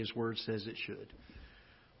the way His Word says it should.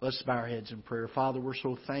 Let's bow our heads in prayer. Father, we're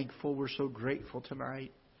so thankful, we're so grateful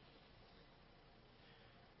tonight.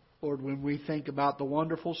 Lord, when we think about the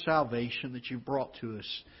wonderful salvation that You've brought to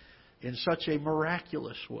us in such a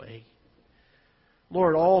miraculous way,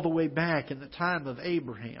 Lord, all the way back in the time of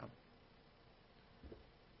Abraham,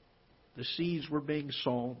 the seeds were being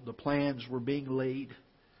sown, the plans were being laid,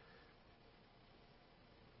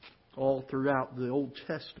 all throughout the Old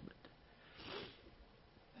Testament.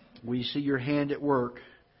 We see Your hand at work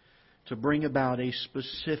to bring about a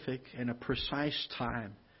specific and a precise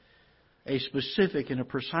time, a specific and a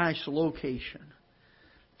precise location,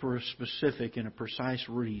 for a specific and a precise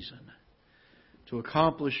reason, to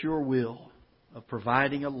accomplish Your will of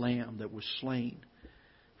providing a lamb that was slain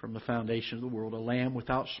from the foundation of the world, a lamb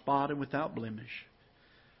without spot and without blemish,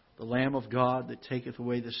 the Lamb of God that taketh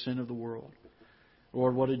away the sin of the world.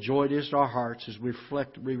 Lord, what a joy it is to our hearts as we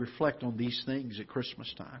reflect on these things at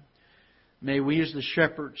Christmas time. May we as the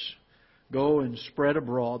shepherds go and spread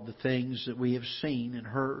abroad the things that we have seen and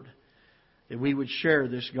heard, that we would share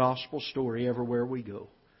this gospel story everywhere we go.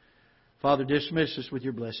 Father, dismiss us with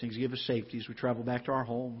Your blessings. Give us safety as we travel back to our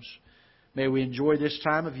homes. May we enjoy this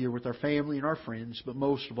time of year with our family and our friends, but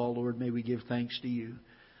most of all, Lord, may we give thanks to You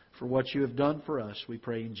for what You have done for us. We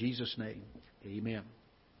pray in Jesus' name. Amen.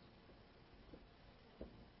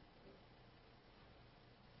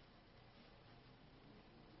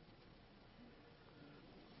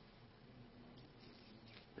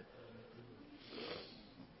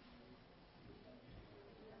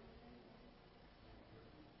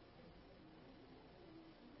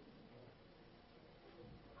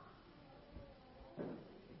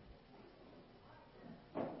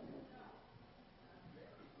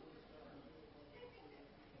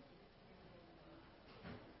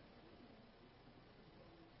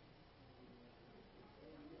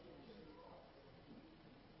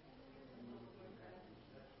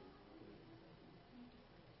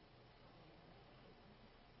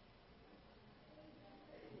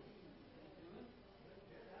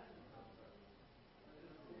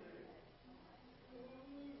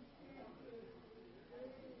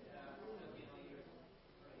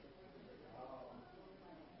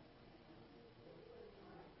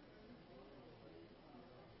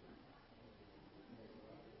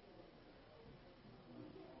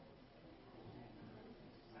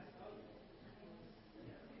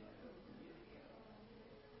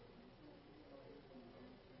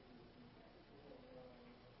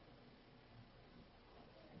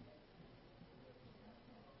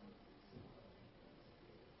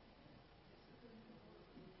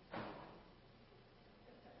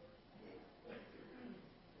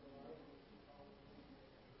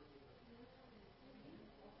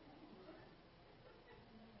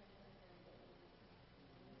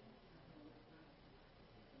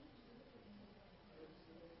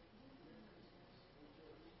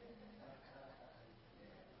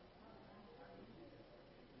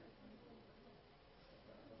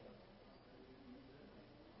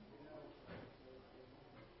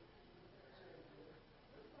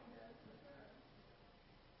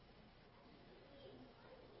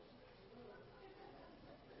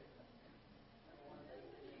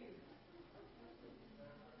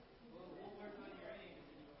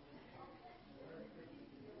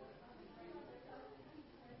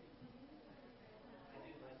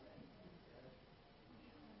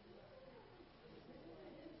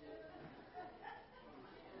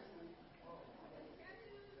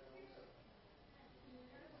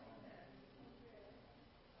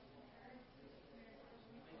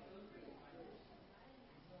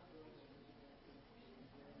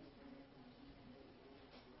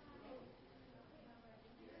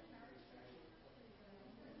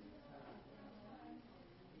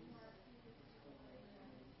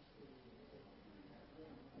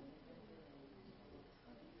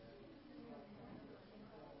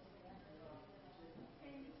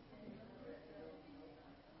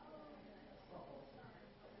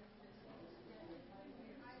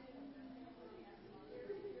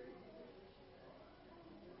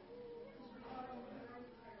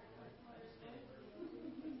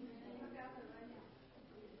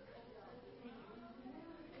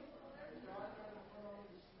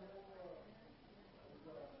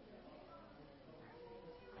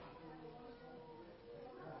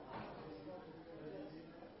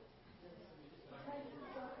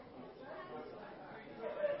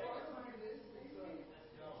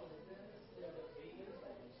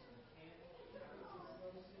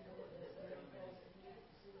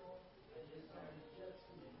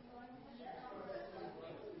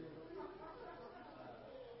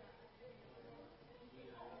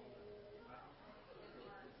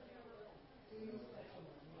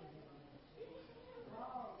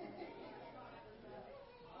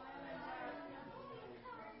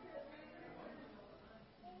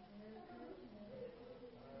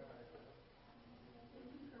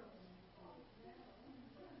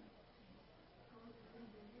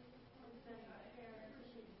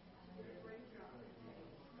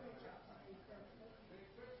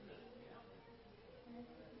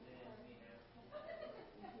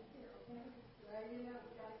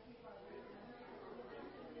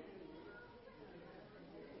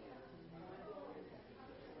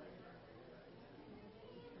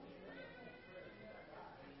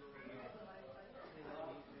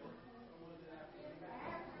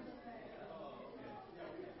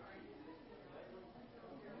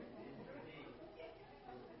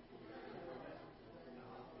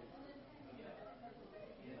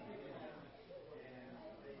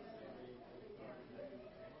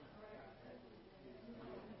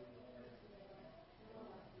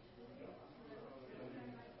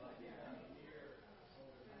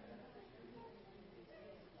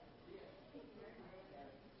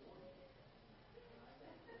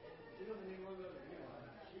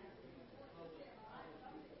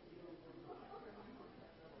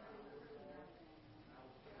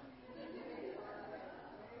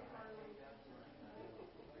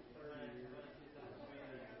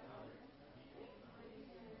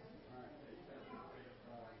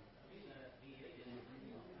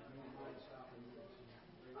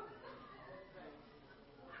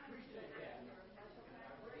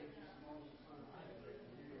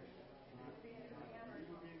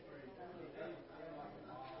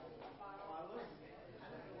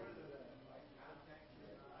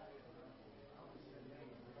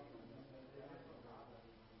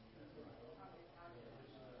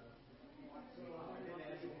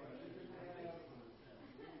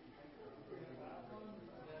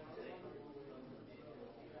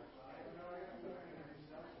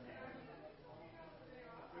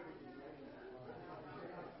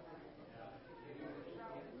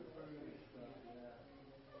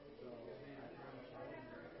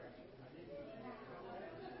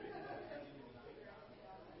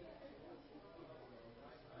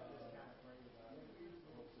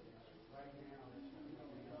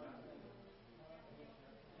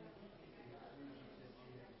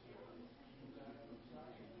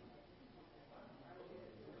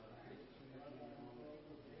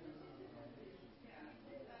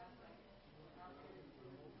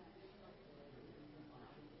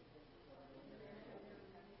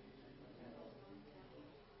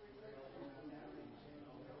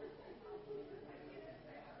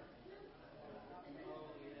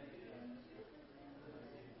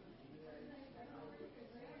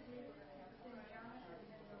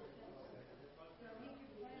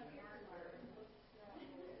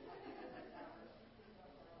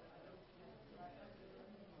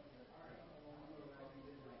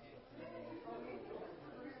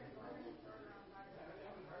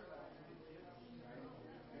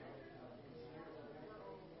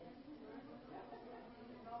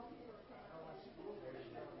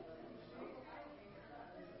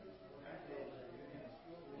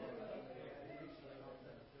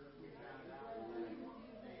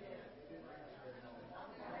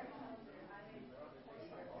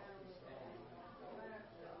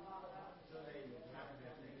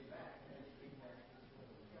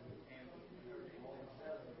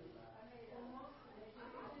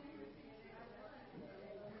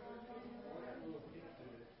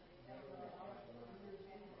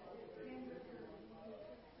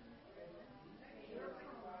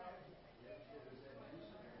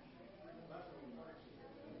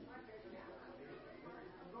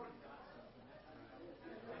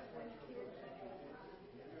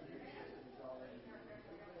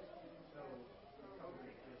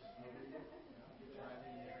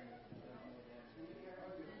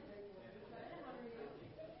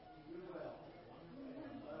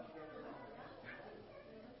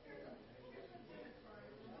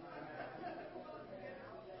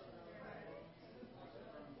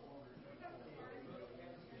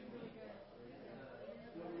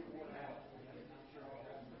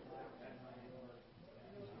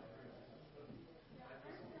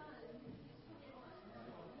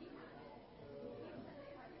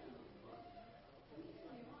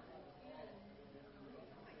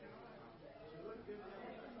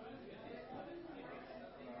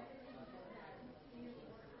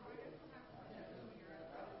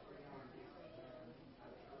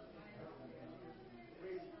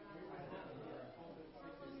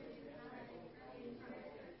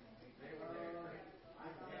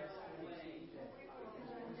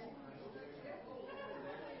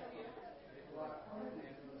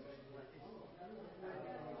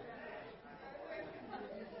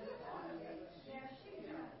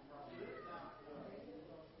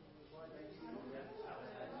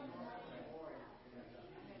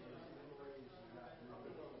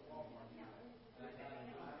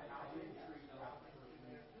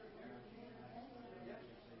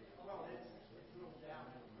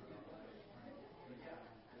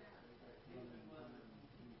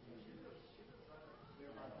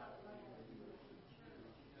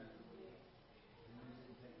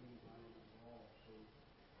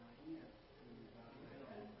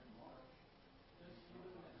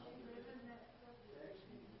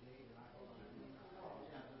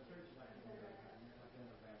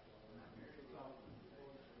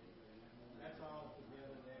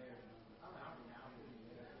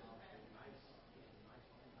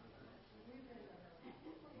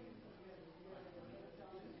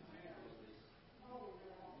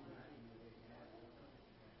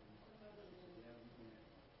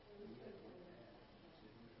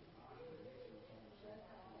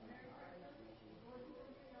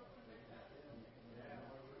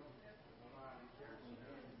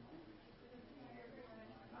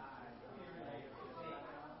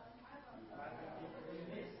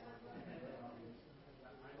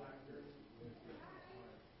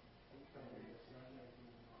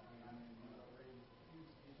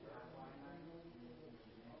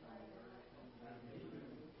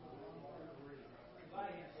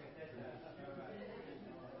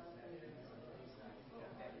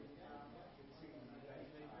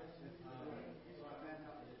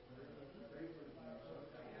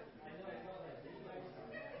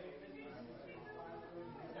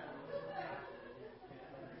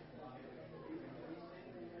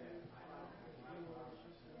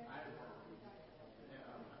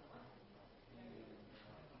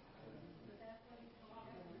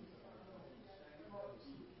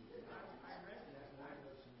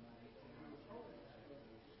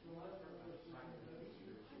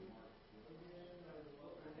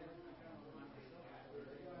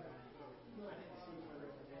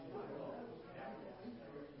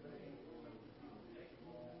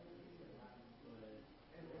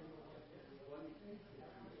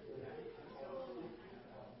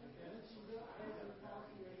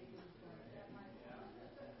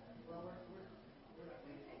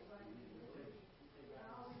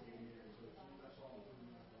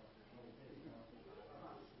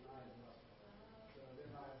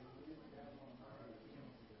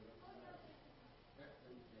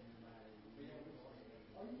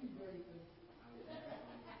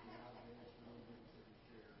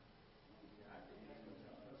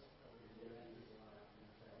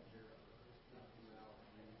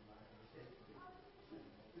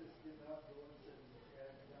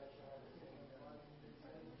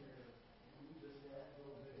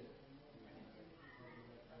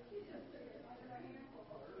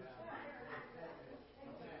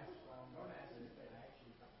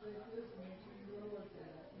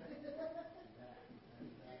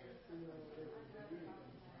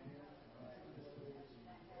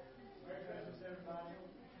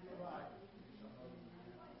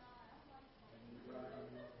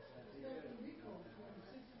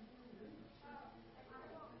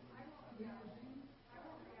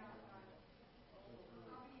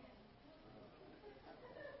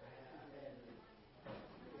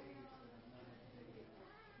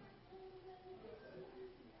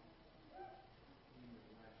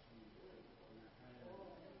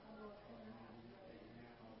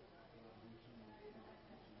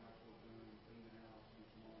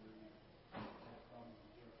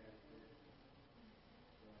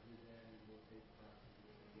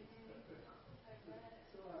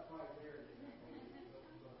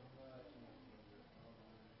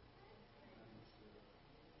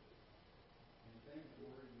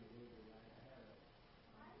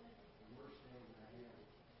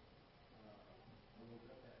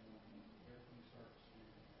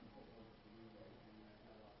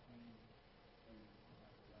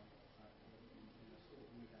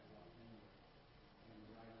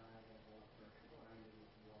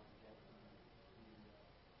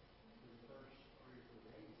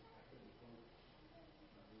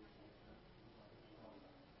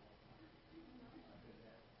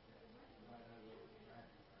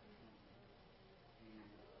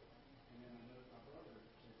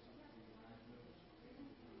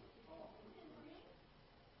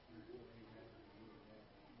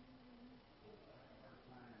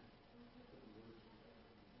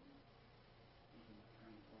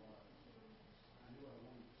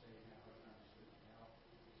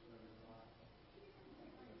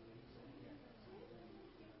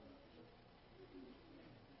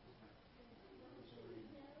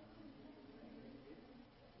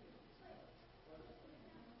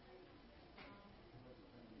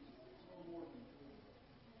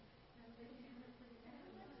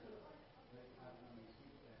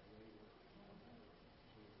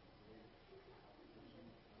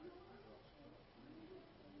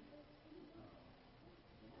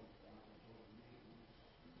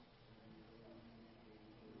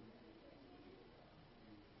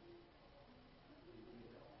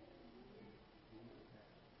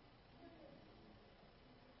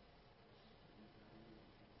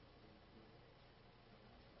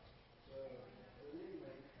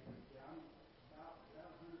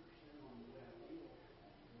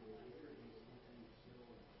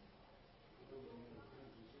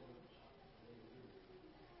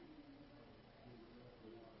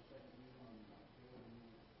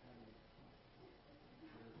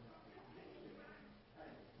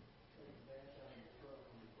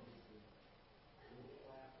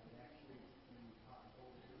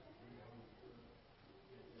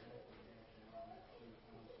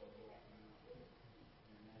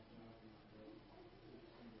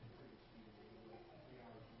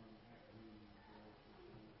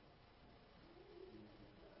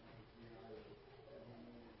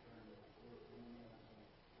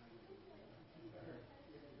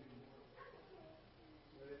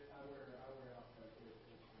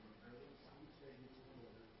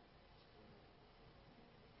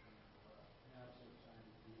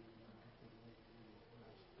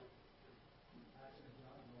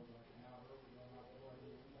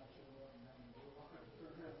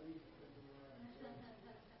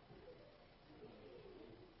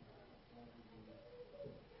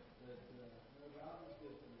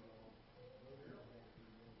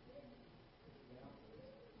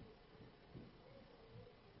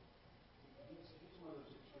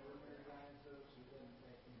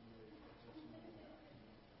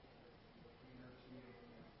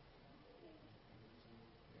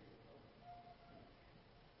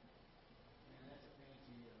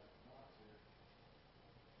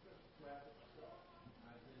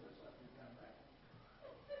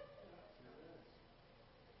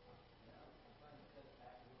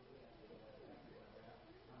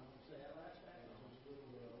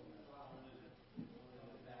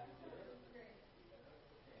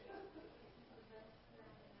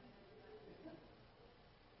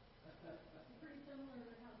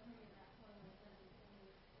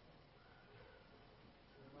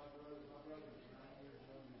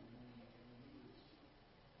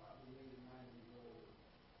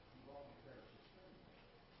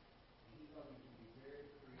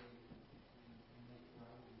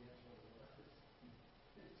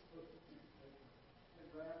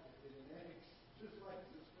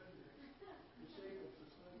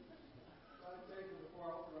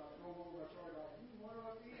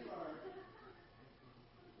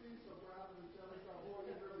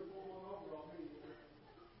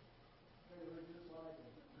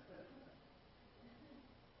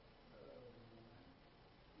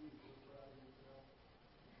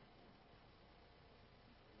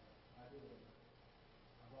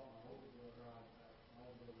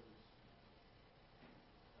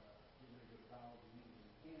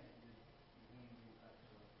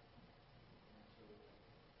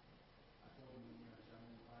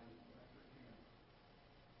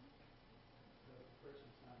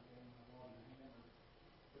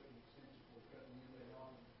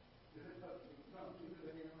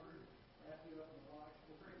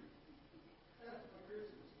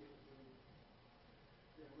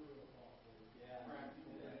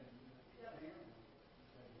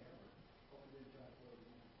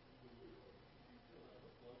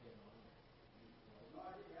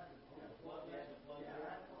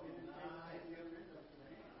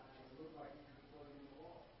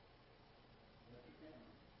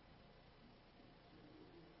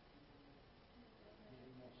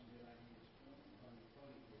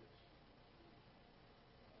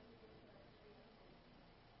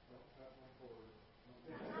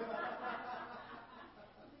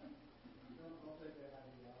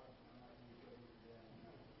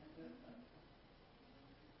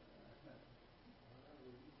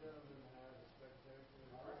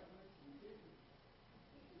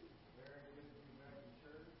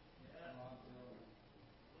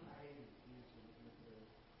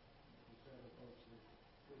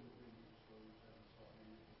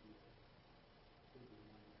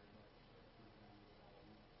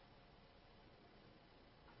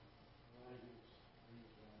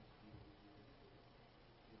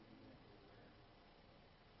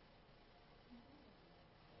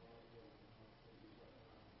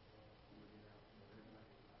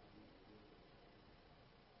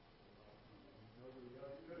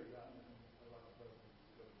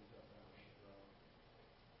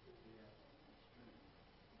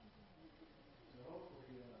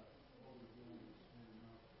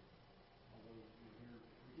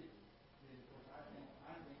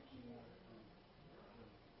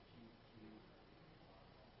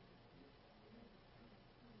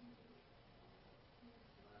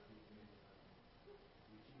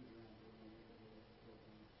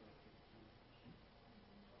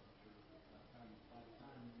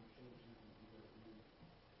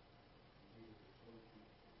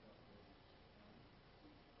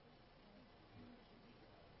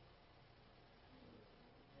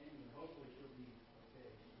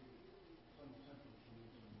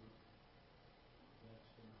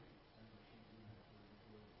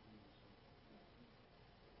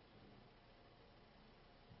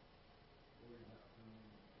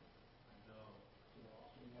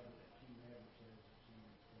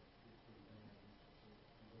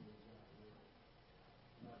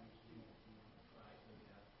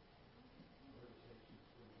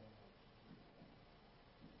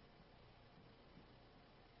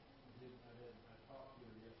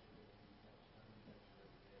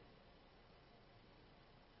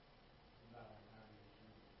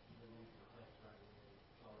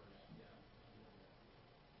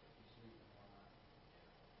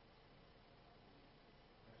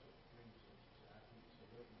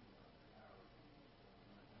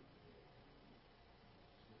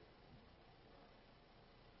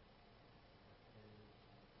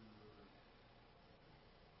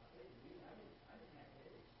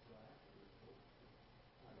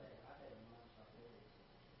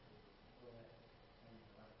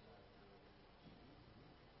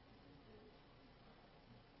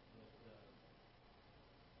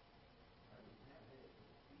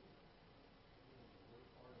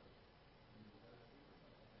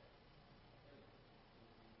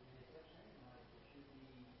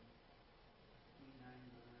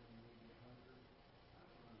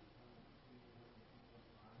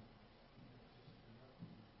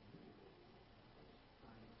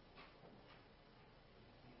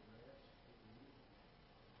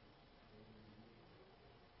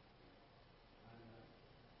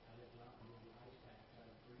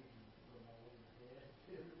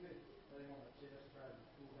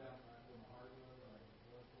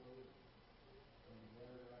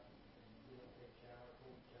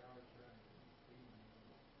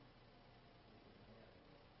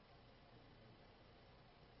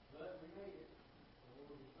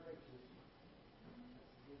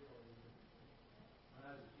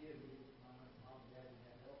 I was a kid, my mom and dad didn't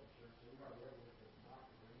have health insurance, so we hardly ever went to the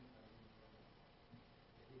doctor or anything.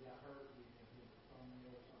 If he got hurt, he had a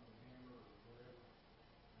thumbnail or something, a hammer or whatever.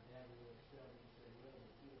 My dad would always tell me, he'd say, well,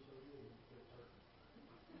 it feels so good when you quit hurting.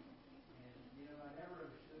 And, I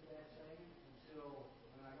never understood that saying until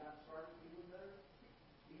when I got started feeling better.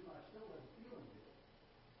 Even though I still wasn't feeling good,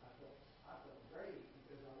 I felt great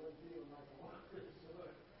because I wasn't feeling like I wanted. So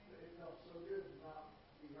it felt so good to not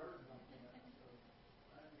be hurting like that. So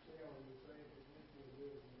I understand what you're saying. If it's meant to feel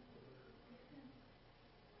good, it's meant to hurt.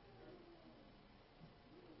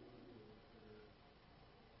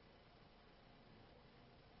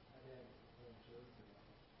 My dad was a home surgeon.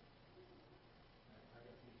 I got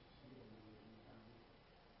a piece of steel in the time.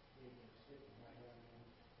 He gave me a stick in my hand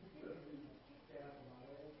and put a big calf on my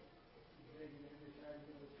leg. He's digging in there trying to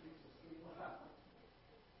get those pieces of steel out.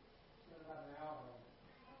 Spent about an hour on it.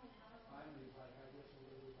 Finally, he's like, I guess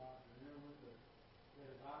we'll go to the doctor. And then we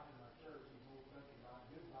had a doctor in our church. He's an old country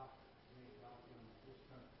doctor, good doctor. He's a doctor in this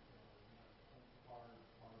country. Part of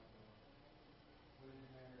went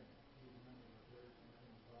in there and he was a member of the church and then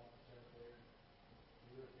his office out there.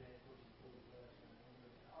 He looked at it, of course, he pulled his glass and he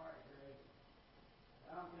said, all right, Greg,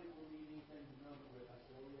 I don't think we'll need anything to numb it with. I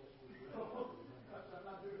said, oh, yes, we will. I'm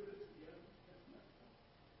not doing this again.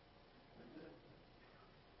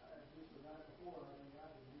 Just the night before, I think I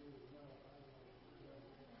didn't do it enough. I don't know what we're doing.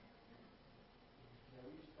 Yeah,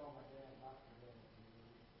 we used to call my dad Dr. Dad.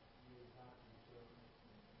 He was doctor and so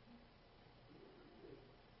he was pretty good.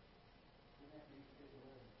 Didn't have to eat big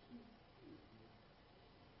legs. He was good.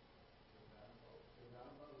 Still got a boat.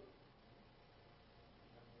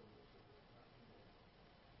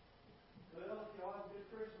 Well, y'all have a good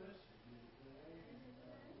Christmas.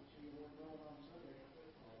 We'll see what's going on Sunday.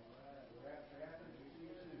 All right. The rapture happens. We'll see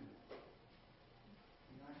you soon.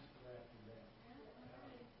 Be nice to the rapture day.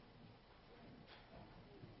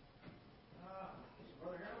 So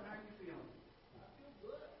Brother Harold, how are you feeling? I feel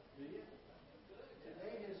good. Do you? I feel good.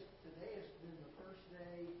 Today has been the first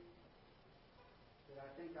day that I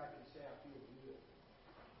think I can say I feel good.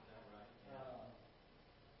 Is that right?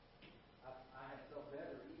 I have felt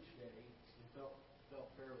better each day and felt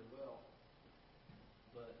fairly well.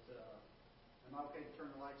 But am I okay to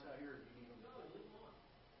turn the lights out here? Or do you need them? No, leave them on.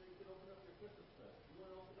 So you can open up your Christmas present. You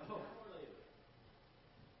want to open it now or later?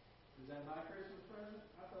 Is that my Christmas present?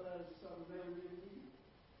 I thought that was something they were giving you.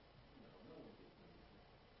 No one gives me anything.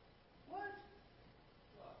 What?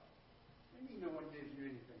 What? What do you mean no one gives you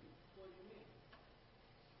anything? What do you mean?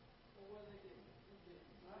 Well, what did they give me? Who did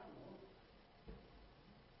me? I don't know.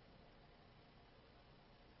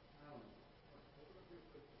 Open up your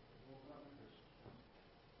Christmas present. Well, not Christmas.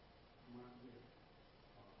 Not good.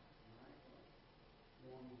 All right.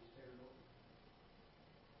 You want me to tear it open?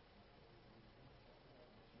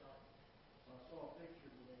 So I saw a picture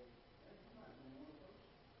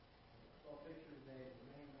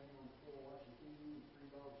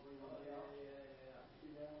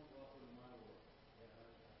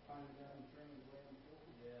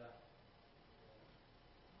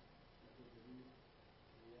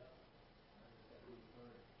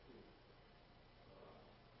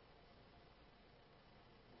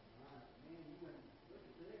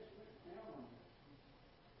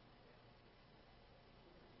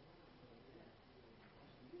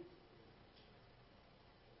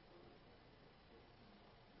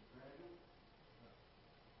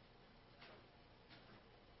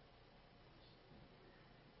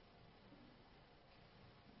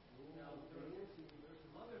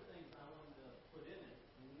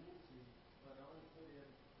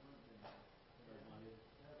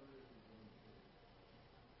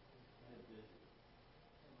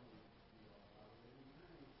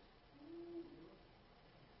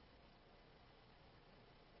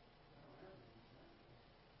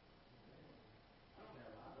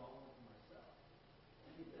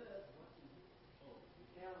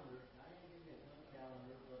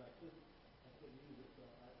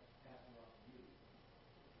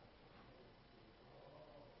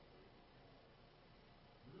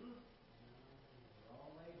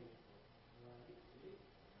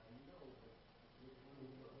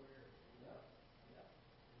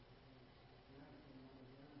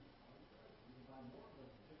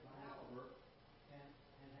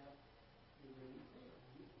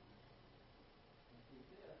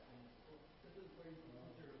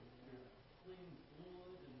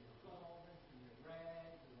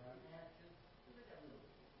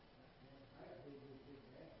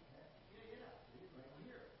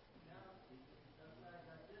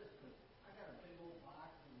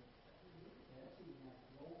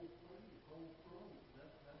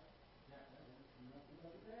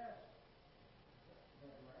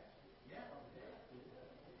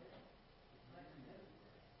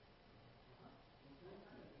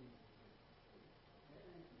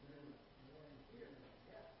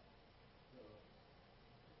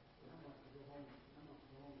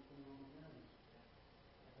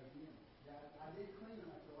I did clean them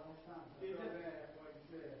after the last time. I Did felt you? bad after what you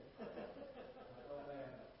said. I felt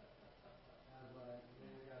bad. I was like,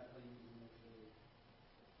 man, I got to clean these next week.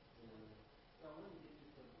 So I want to get you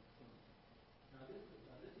some. Now this is.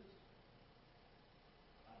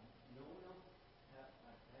 No one else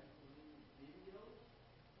I've had seen videos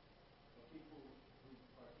of people who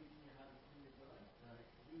are teaching you how to clean your gun. Right.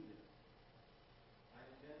 Do this. I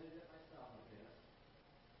invented it myself, I guess,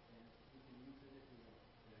 and you can use it if you want.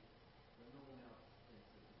 Okay. But no one else thinks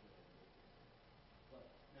this is a good idea. But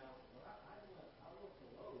now, what I went to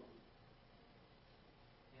Lowe's,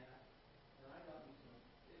 and I got me some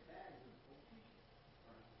big bags of old t-shirts.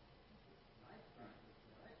 Right. Nice t-shirts,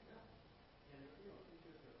 right? Yeah. And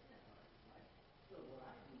t-shirts are nice. So what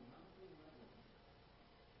I do when I'm cleaning my room,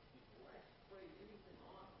 before I spray anything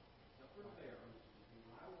on the upper barrel,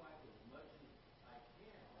 I wipe as much as I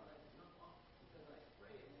can, all that junk off, because I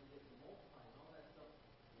spray it and it gets emulsified and all that stuff.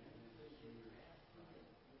 And you just get your hands clean,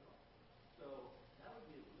 So that would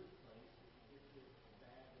be a good place if you get you a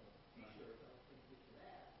bag of t-shirts. I was going to get you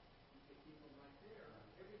that. You could keep them right there.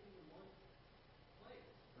 Everything in one place. Right.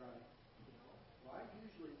 Well,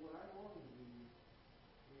 what I normally do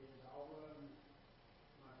is I'll run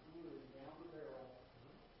my fluid down the barrel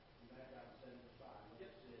and back out and set it aside. Let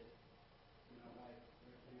it sit. Like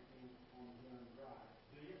there's anything on the gun dry.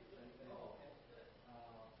 Do you? Same thing. Oh, okay. Good.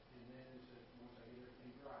 And then once I get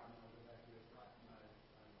everything dry, then I'll go back to my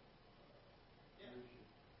solution.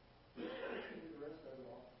 Get the rest of it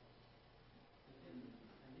off.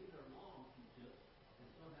 And these are long Q-tips. They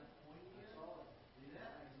still have pointy I ends. saw it. See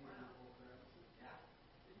that? Wow.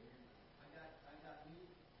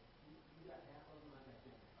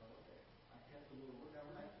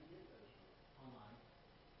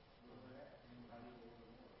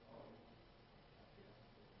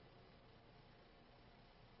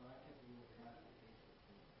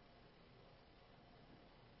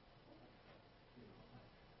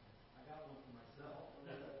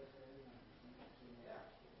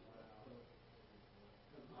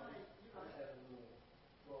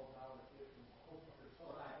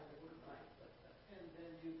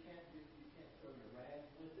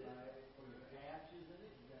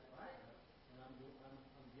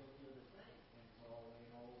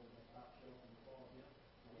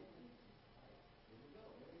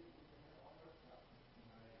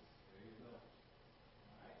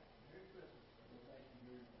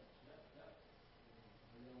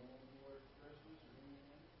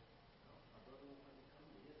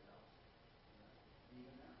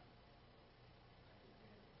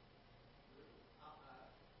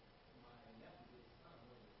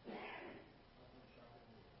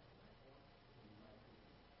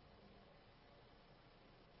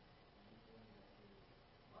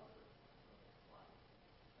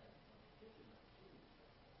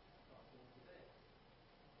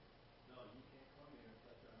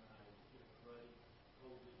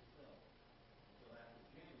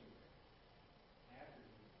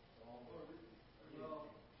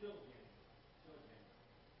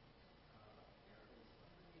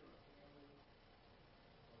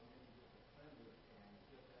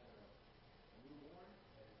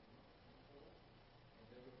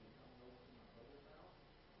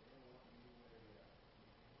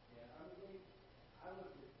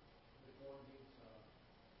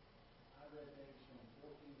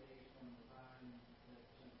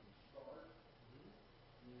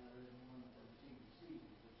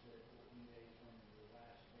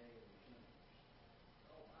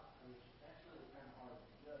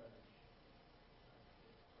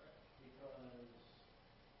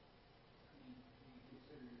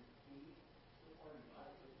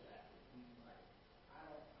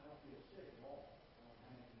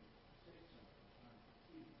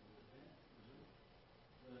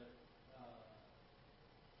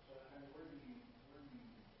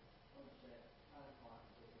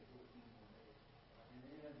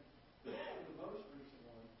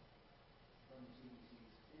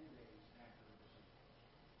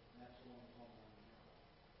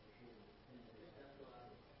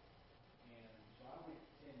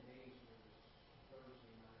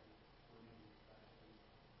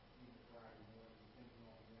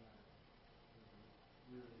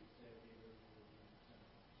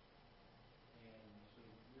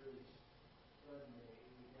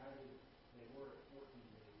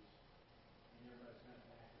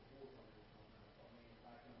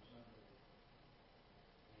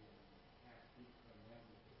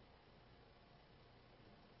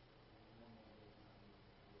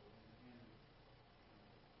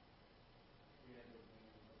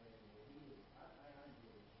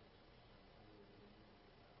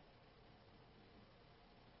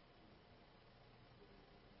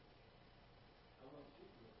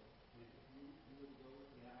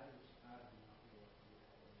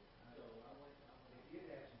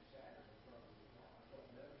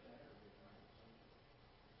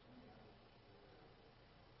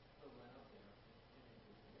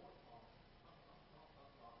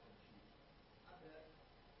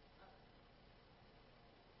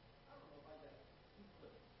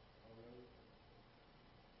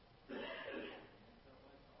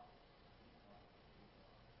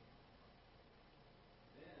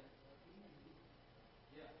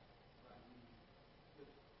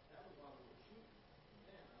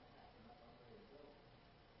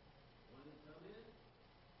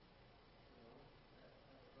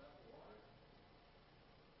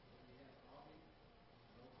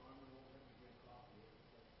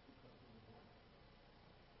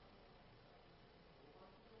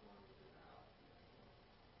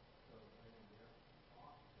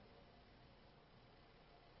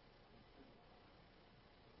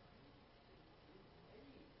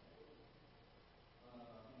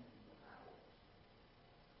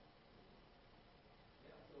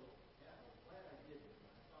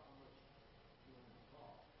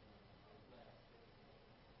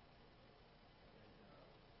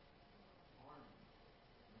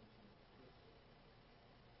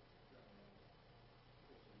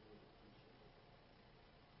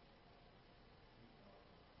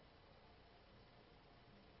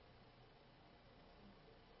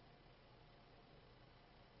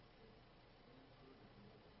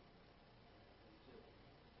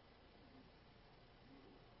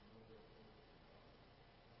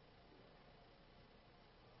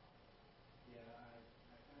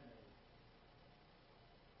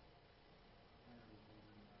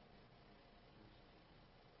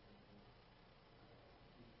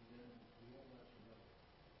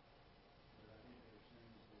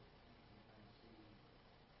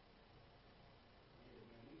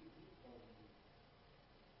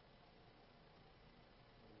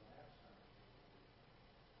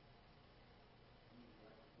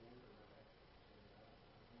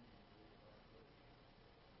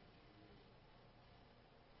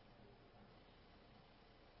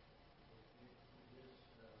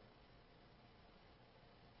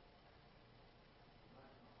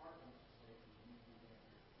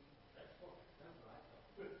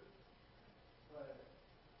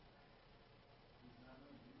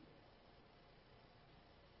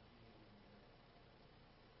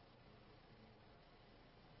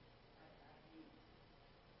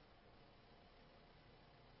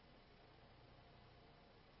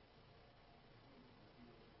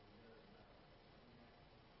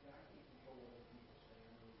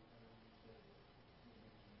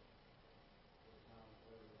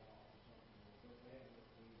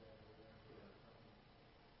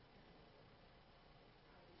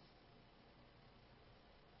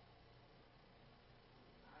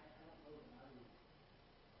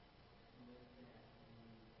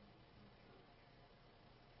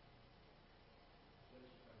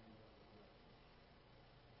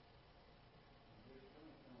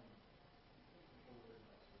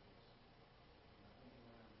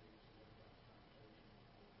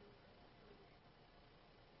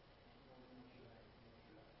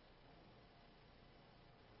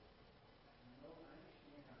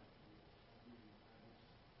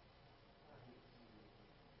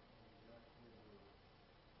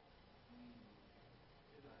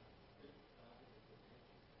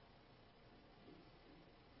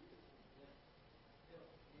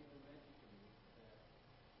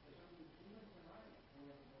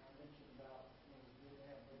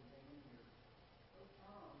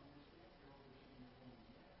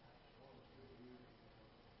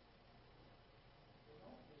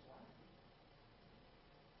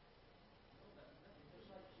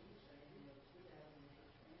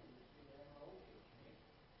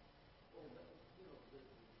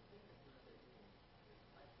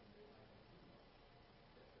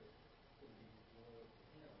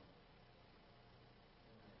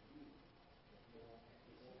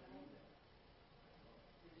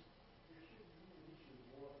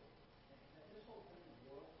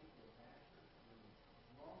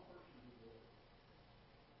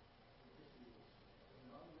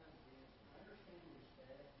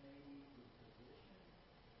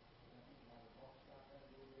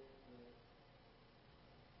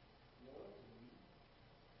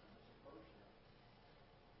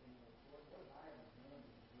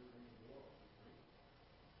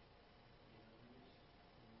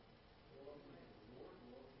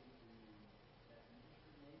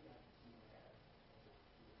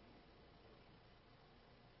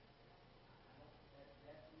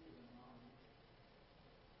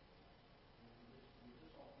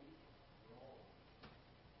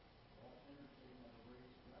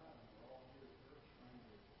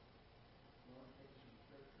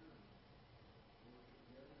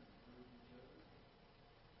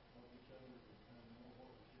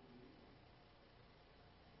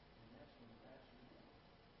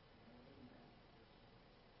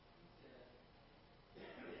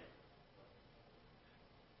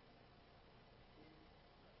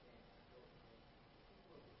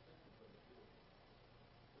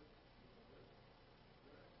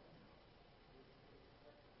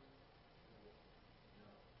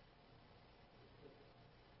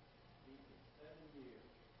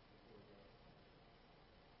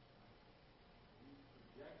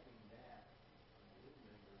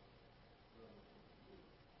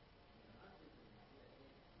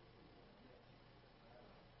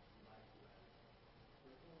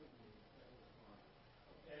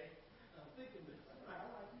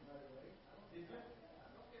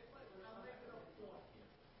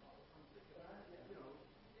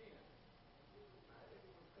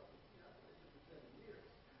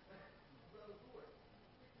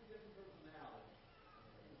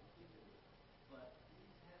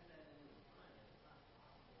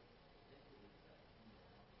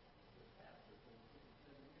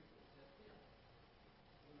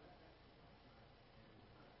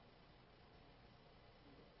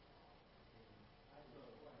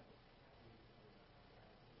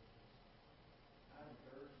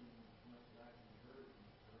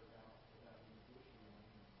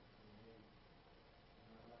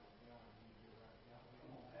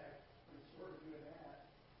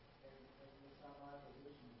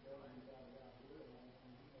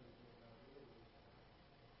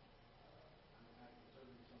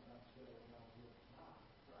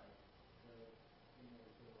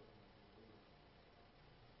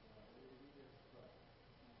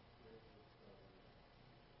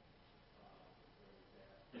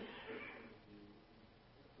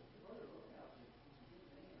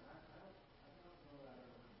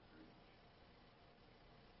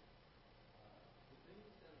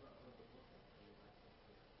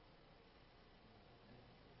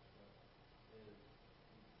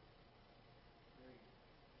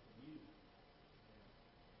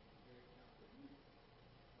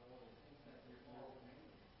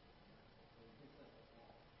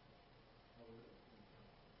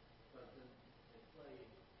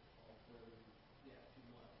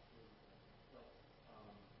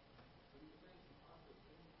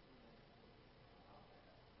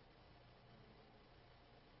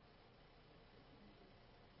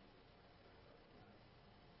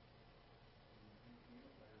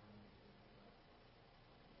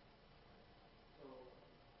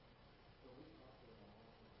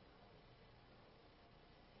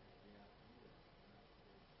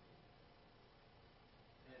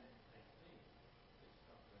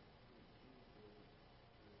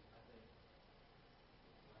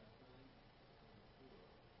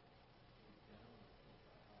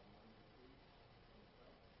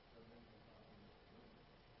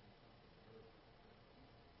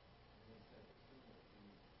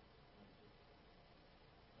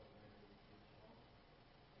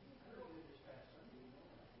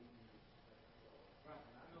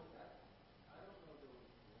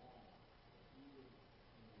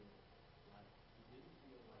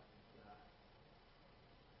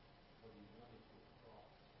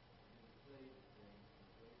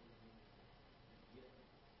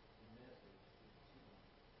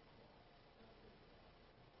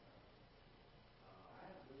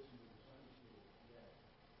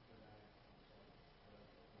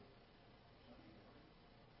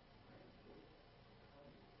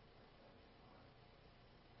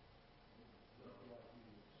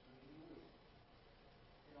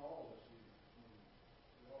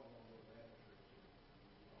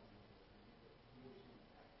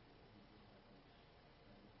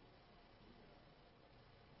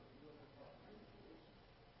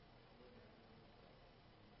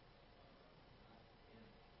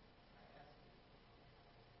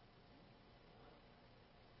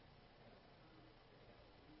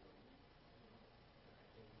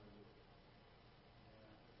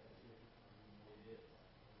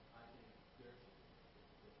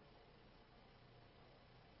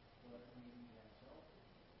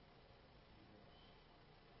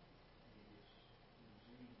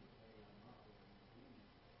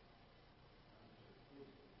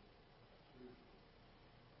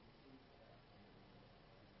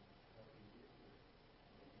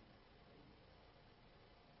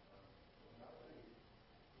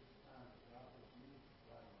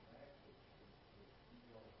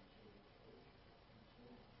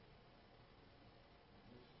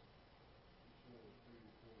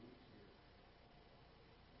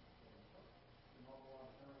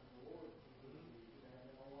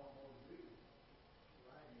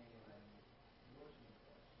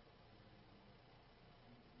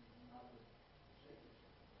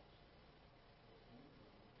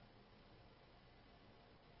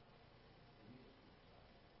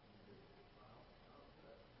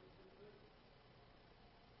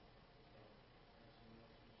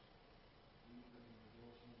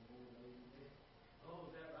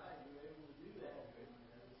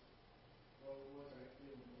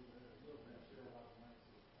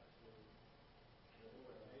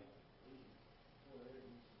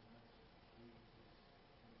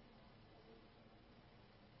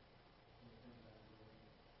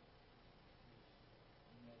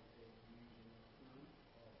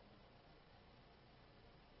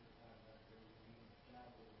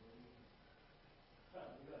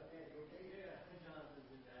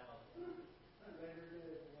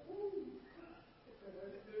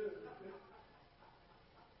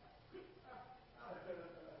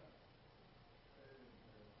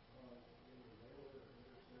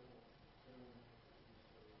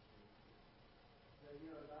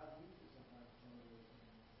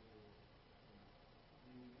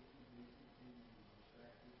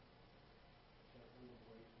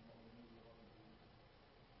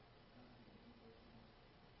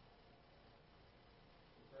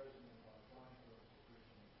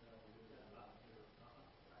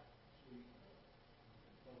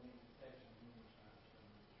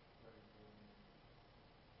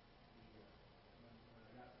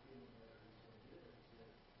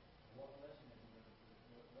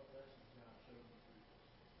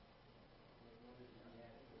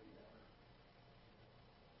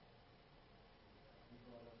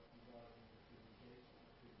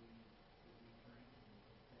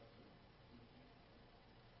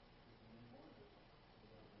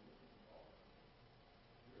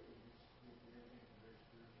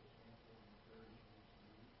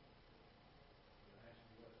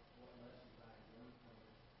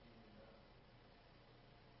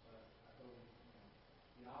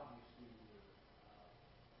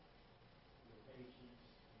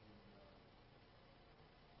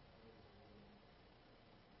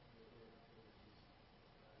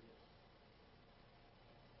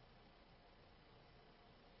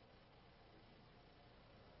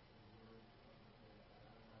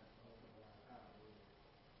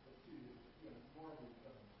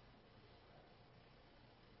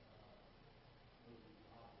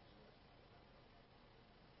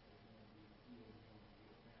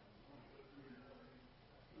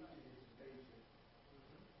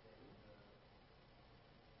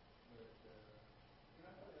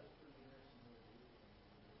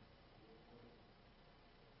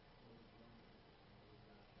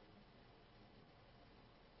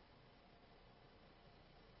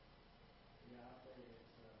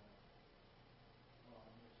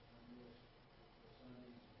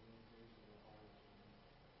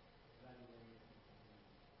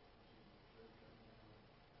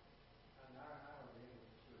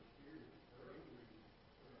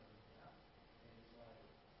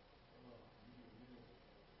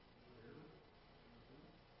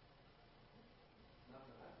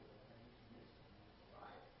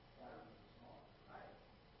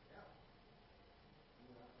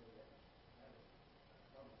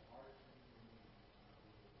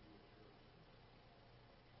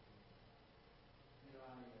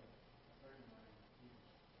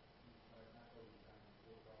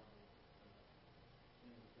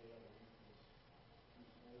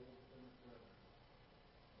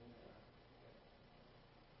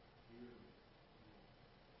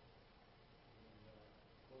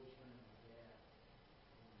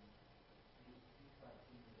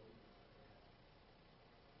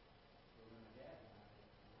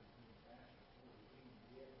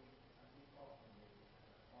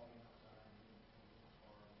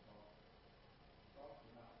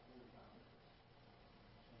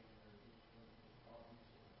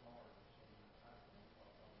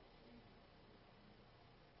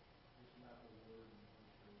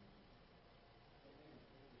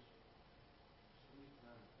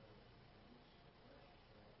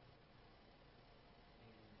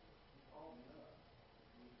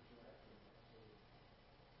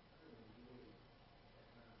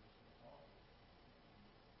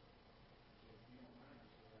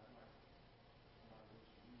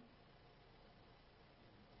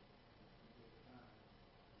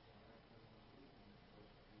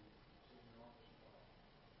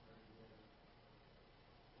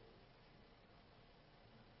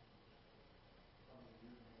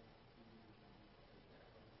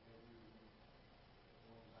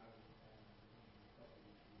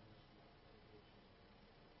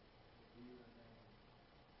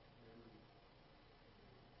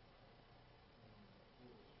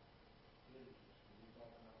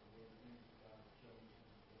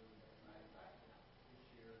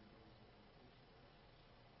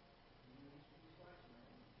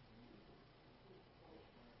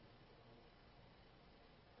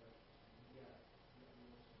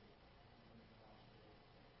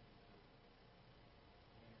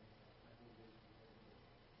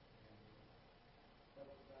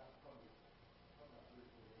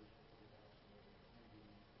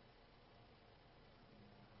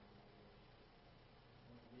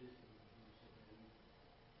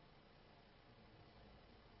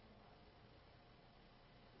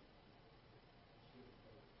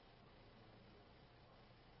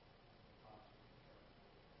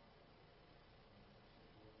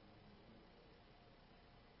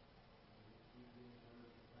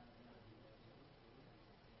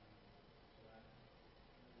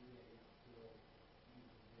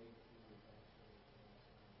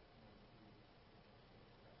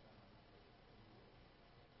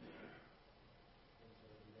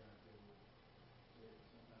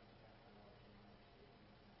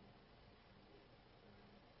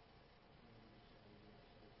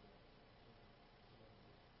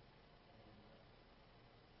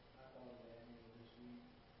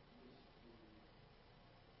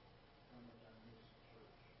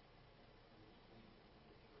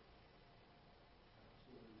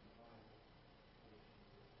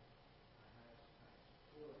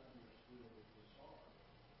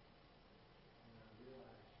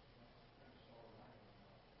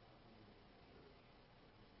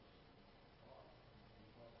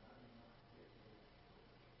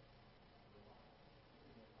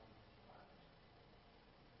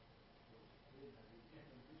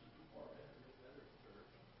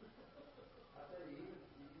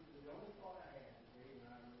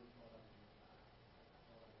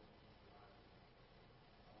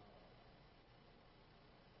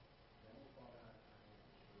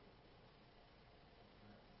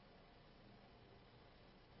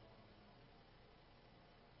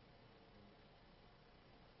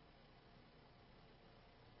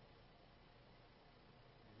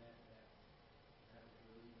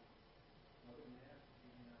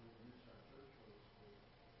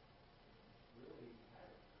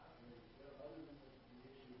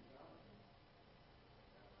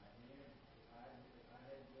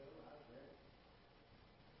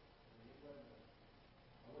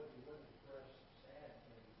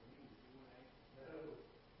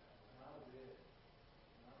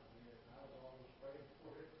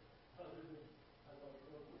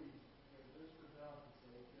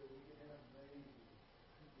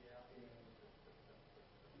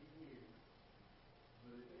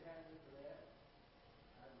 But if it hadn't been for that,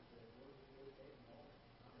 I would say, Lord, just really take them all.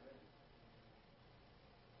 I'm ready.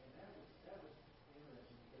 And that was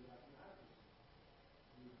interesting because I mean, I was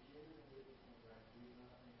legitimately at the point where I do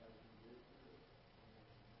not think I was good for it. And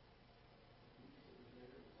the piece that was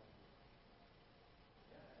there was like,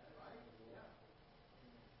 yeah, that's right. Yeah.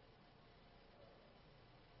 And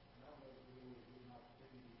I don't know if it was an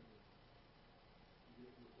opportunity to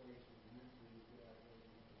get to a place where you mentally you feel like you're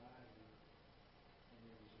going to lie here, and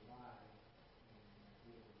there was a lie, and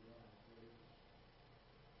be able to run. So it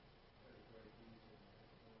was a great piece of that.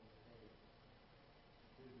 Hey, it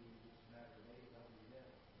could be just a matter of days, I'll be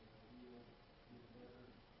better. You know, he'll get better,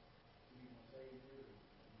 be my Savior,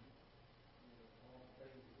 and all the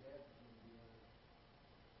things that happen to me.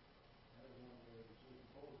 That was one way to look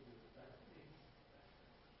forward to it.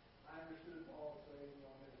 I understood Paul saying,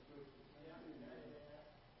 I'm going to switch to something.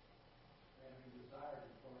 And he desired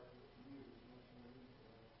his part, but for you, it's much more easy.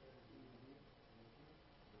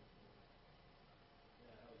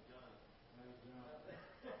 Yeah, that was John. That was John.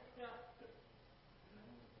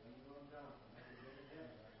 Lean on John. I'm not going to get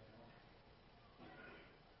him right now.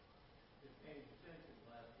 Been paying attention the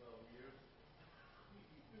last 12 years. You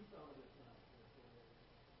do some of this now.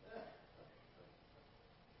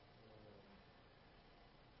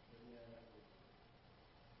 But yeah, that was.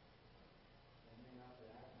 And then I said,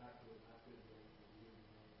 I couldn't wait for the year.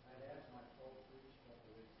 I'd asked my Paul to preach a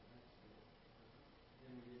couple of weeks, and that's good.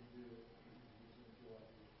 Then we didn't do it. We just didn't feel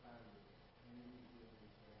like it was time to. And then we did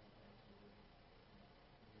this around Thanksgiving.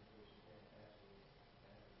 And of course, his dad passed away.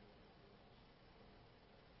 Dad was looking for us.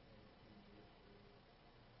 And a few years ago.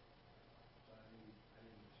 So I didn't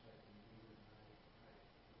expect him to be here tonight.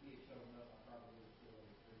 If he had shown up, I probably would have still let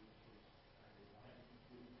him preach because I didn't like him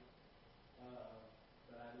to.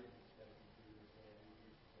 But I didn't expect him to this day.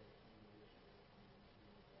 He used to say English or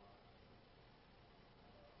English a lot.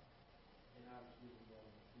 And I was really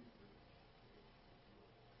going to preach.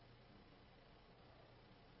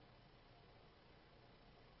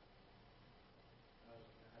 I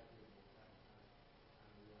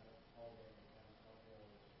all day and kind of thought was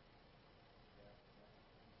that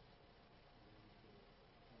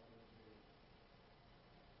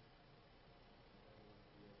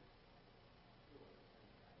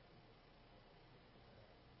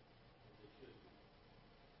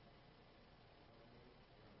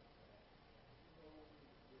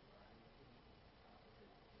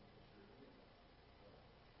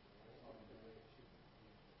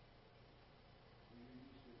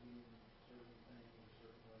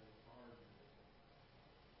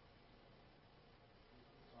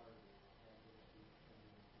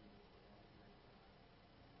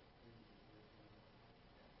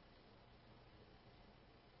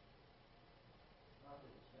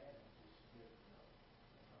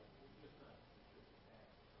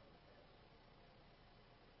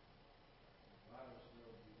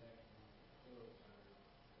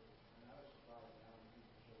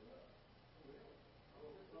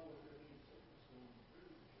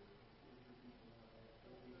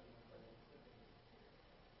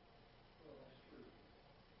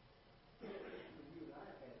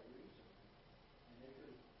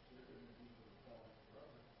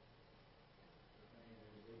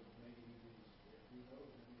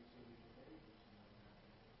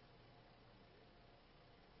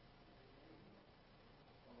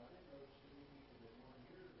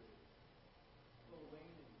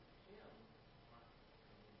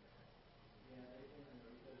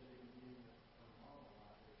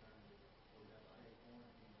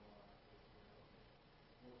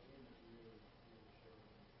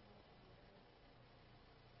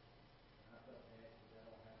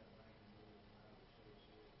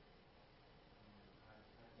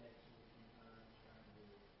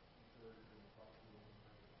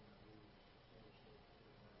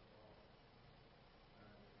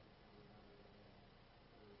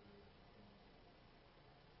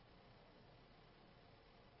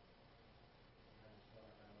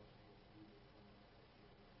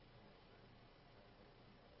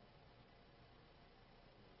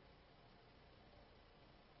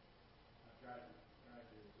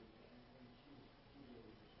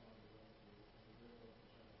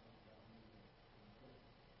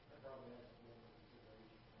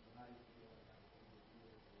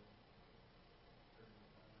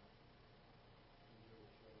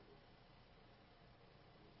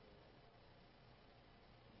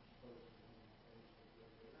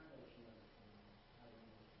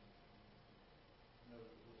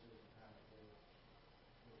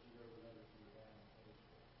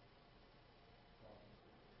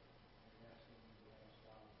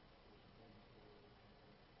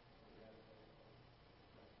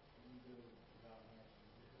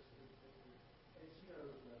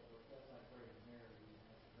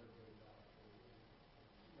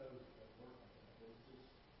those that work like that. But it's just,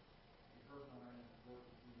 you heard my man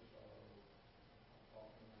working through this all over. I'm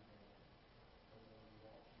talking like that. Over on the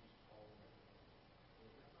wall, she's all over.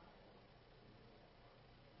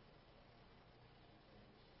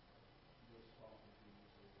 Just talking to you,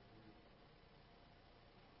 so you're breathing.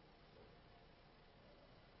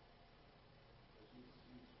 So she's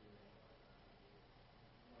for that.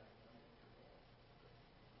 Right, I'm not sure.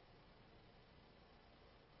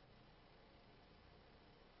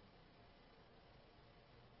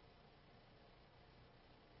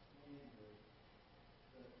 Anyway,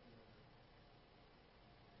 but,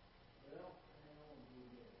 well, hang on, we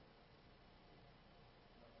get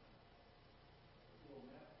a little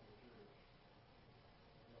map for the church.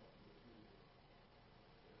 Well, the two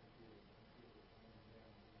that we did, going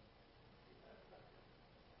down.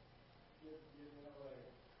 Get that way.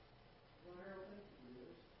 Well, Harold, thank you for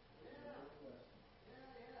this. Yeah.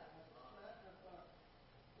 Yeah. I saw that and I thought,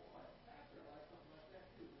 boy, Pastor likes something like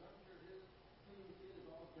that too. Because I'm sure his clean kid is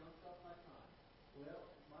all junked up like mine.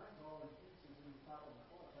 Well, mine's all in pieces in the top of my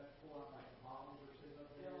closet. I have to pull out like the bottles are sitting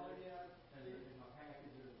up there. Oh, yeah. And my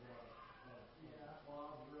packages,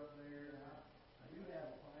 bottles are up there. And I do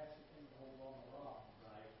have a plastic thing to hold all my rocks.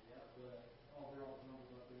 Right. Yeah. But they're all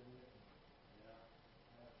jumbled up there with me. Yeah.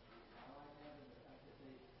 I like having the fact that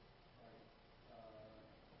they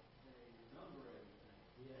number everything.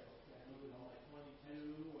 Yes. Yeah. Like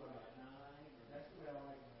 22 or like 9. Or that's the way I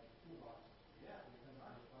like my toolboxes. Yeah. They come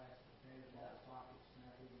out of plastic containers, all the pockets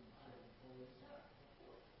snapping in certain places.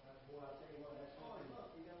 Yeah. Boy, I'll tell you what, that's all.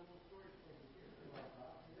 Look, you got a little storage over here. Yeah.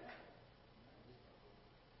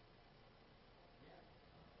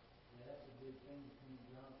 Yeah, that's a big thing between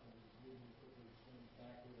Jonathan is getting to put those things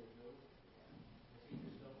back where they go. Because he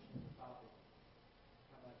just dumps them on the top of them.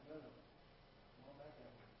 I'm like, no. Well, back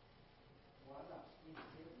that way. Well, I got Steve's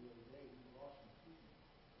kid the other day. He lost some keys.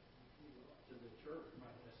 To the church.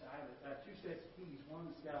 Right. I have two sets of keys.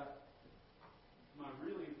 One's got my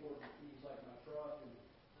really important keys, like my truck and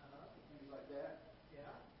things like that.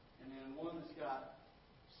 Yeah. And then one that's got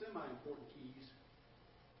semi-important keys,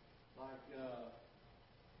 like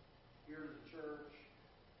here to the church.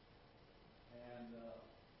 And the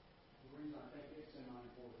reason I think it's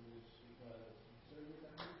semi-important is because the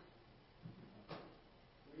reason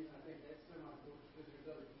I think that's semi-important is because there's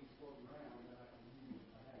other keys floating around that I can use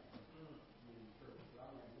if I have to in the church. But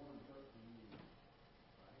I only have one truck to use.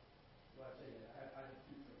 Right. So I say that I have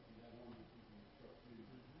two trucks. I have one to keep in the truck too.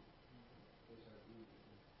 Because I do it.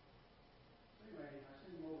 So anyway, I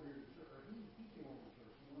sent him over here to church. Or he came over to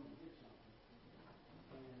church. He wanted to get something.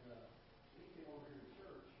 And so he came over here to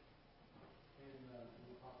church. And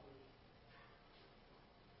we'll pop those.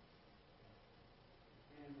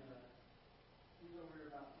 And he's over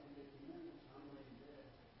here about 10, 15 minutes. I'm laying in bed.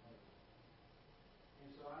 And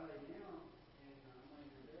so I lay down, and I'm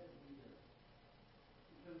laying in bed, and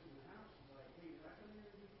he comes in the house. He's like, hey, did I come here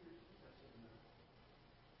and do your keys? I said, no.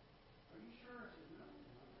 Are you sure? I said, no.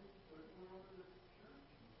 I think you put one over to the church.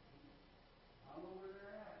 I don't know where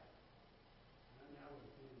they're at. And I was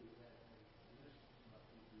dealing with that thing. And this is about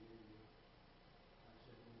 15 years ago. I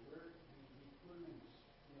said, well, where? He put them in his,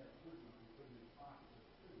 he had a food one. He put them in his pockets of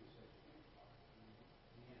the food. He said,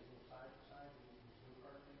 he has a little side by side with his little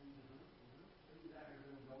car thing. So he's out here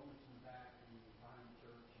doing donuts in the back and behind the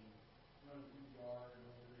church and running through the yard and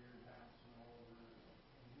over there and bouncing all over.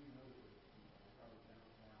 And who knows what it's probably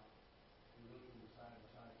bouncing out. And looking to the side by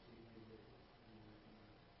side to see if maybe they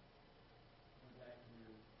went back to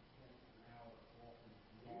here an hour walking.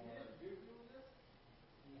 You're doing this?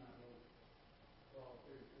 Yeah, I know. Well,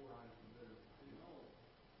 34 items from better. No.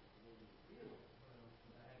 Really? I mean,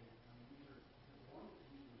 these are one of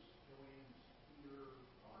these was Joanne's heater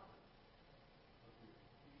closet. Okay.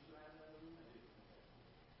 You still have that room? I do.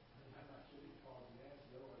 I'm not sure he called the ass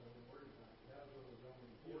though. I wasn't worried about it. That was what was only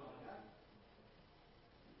important.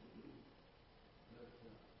 But so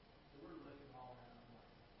we're looking all around. I'm like,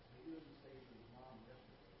 he doesn't stay for his mom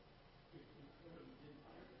yesterday. He couldn't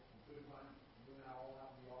find it. He couldn't find it. We went all out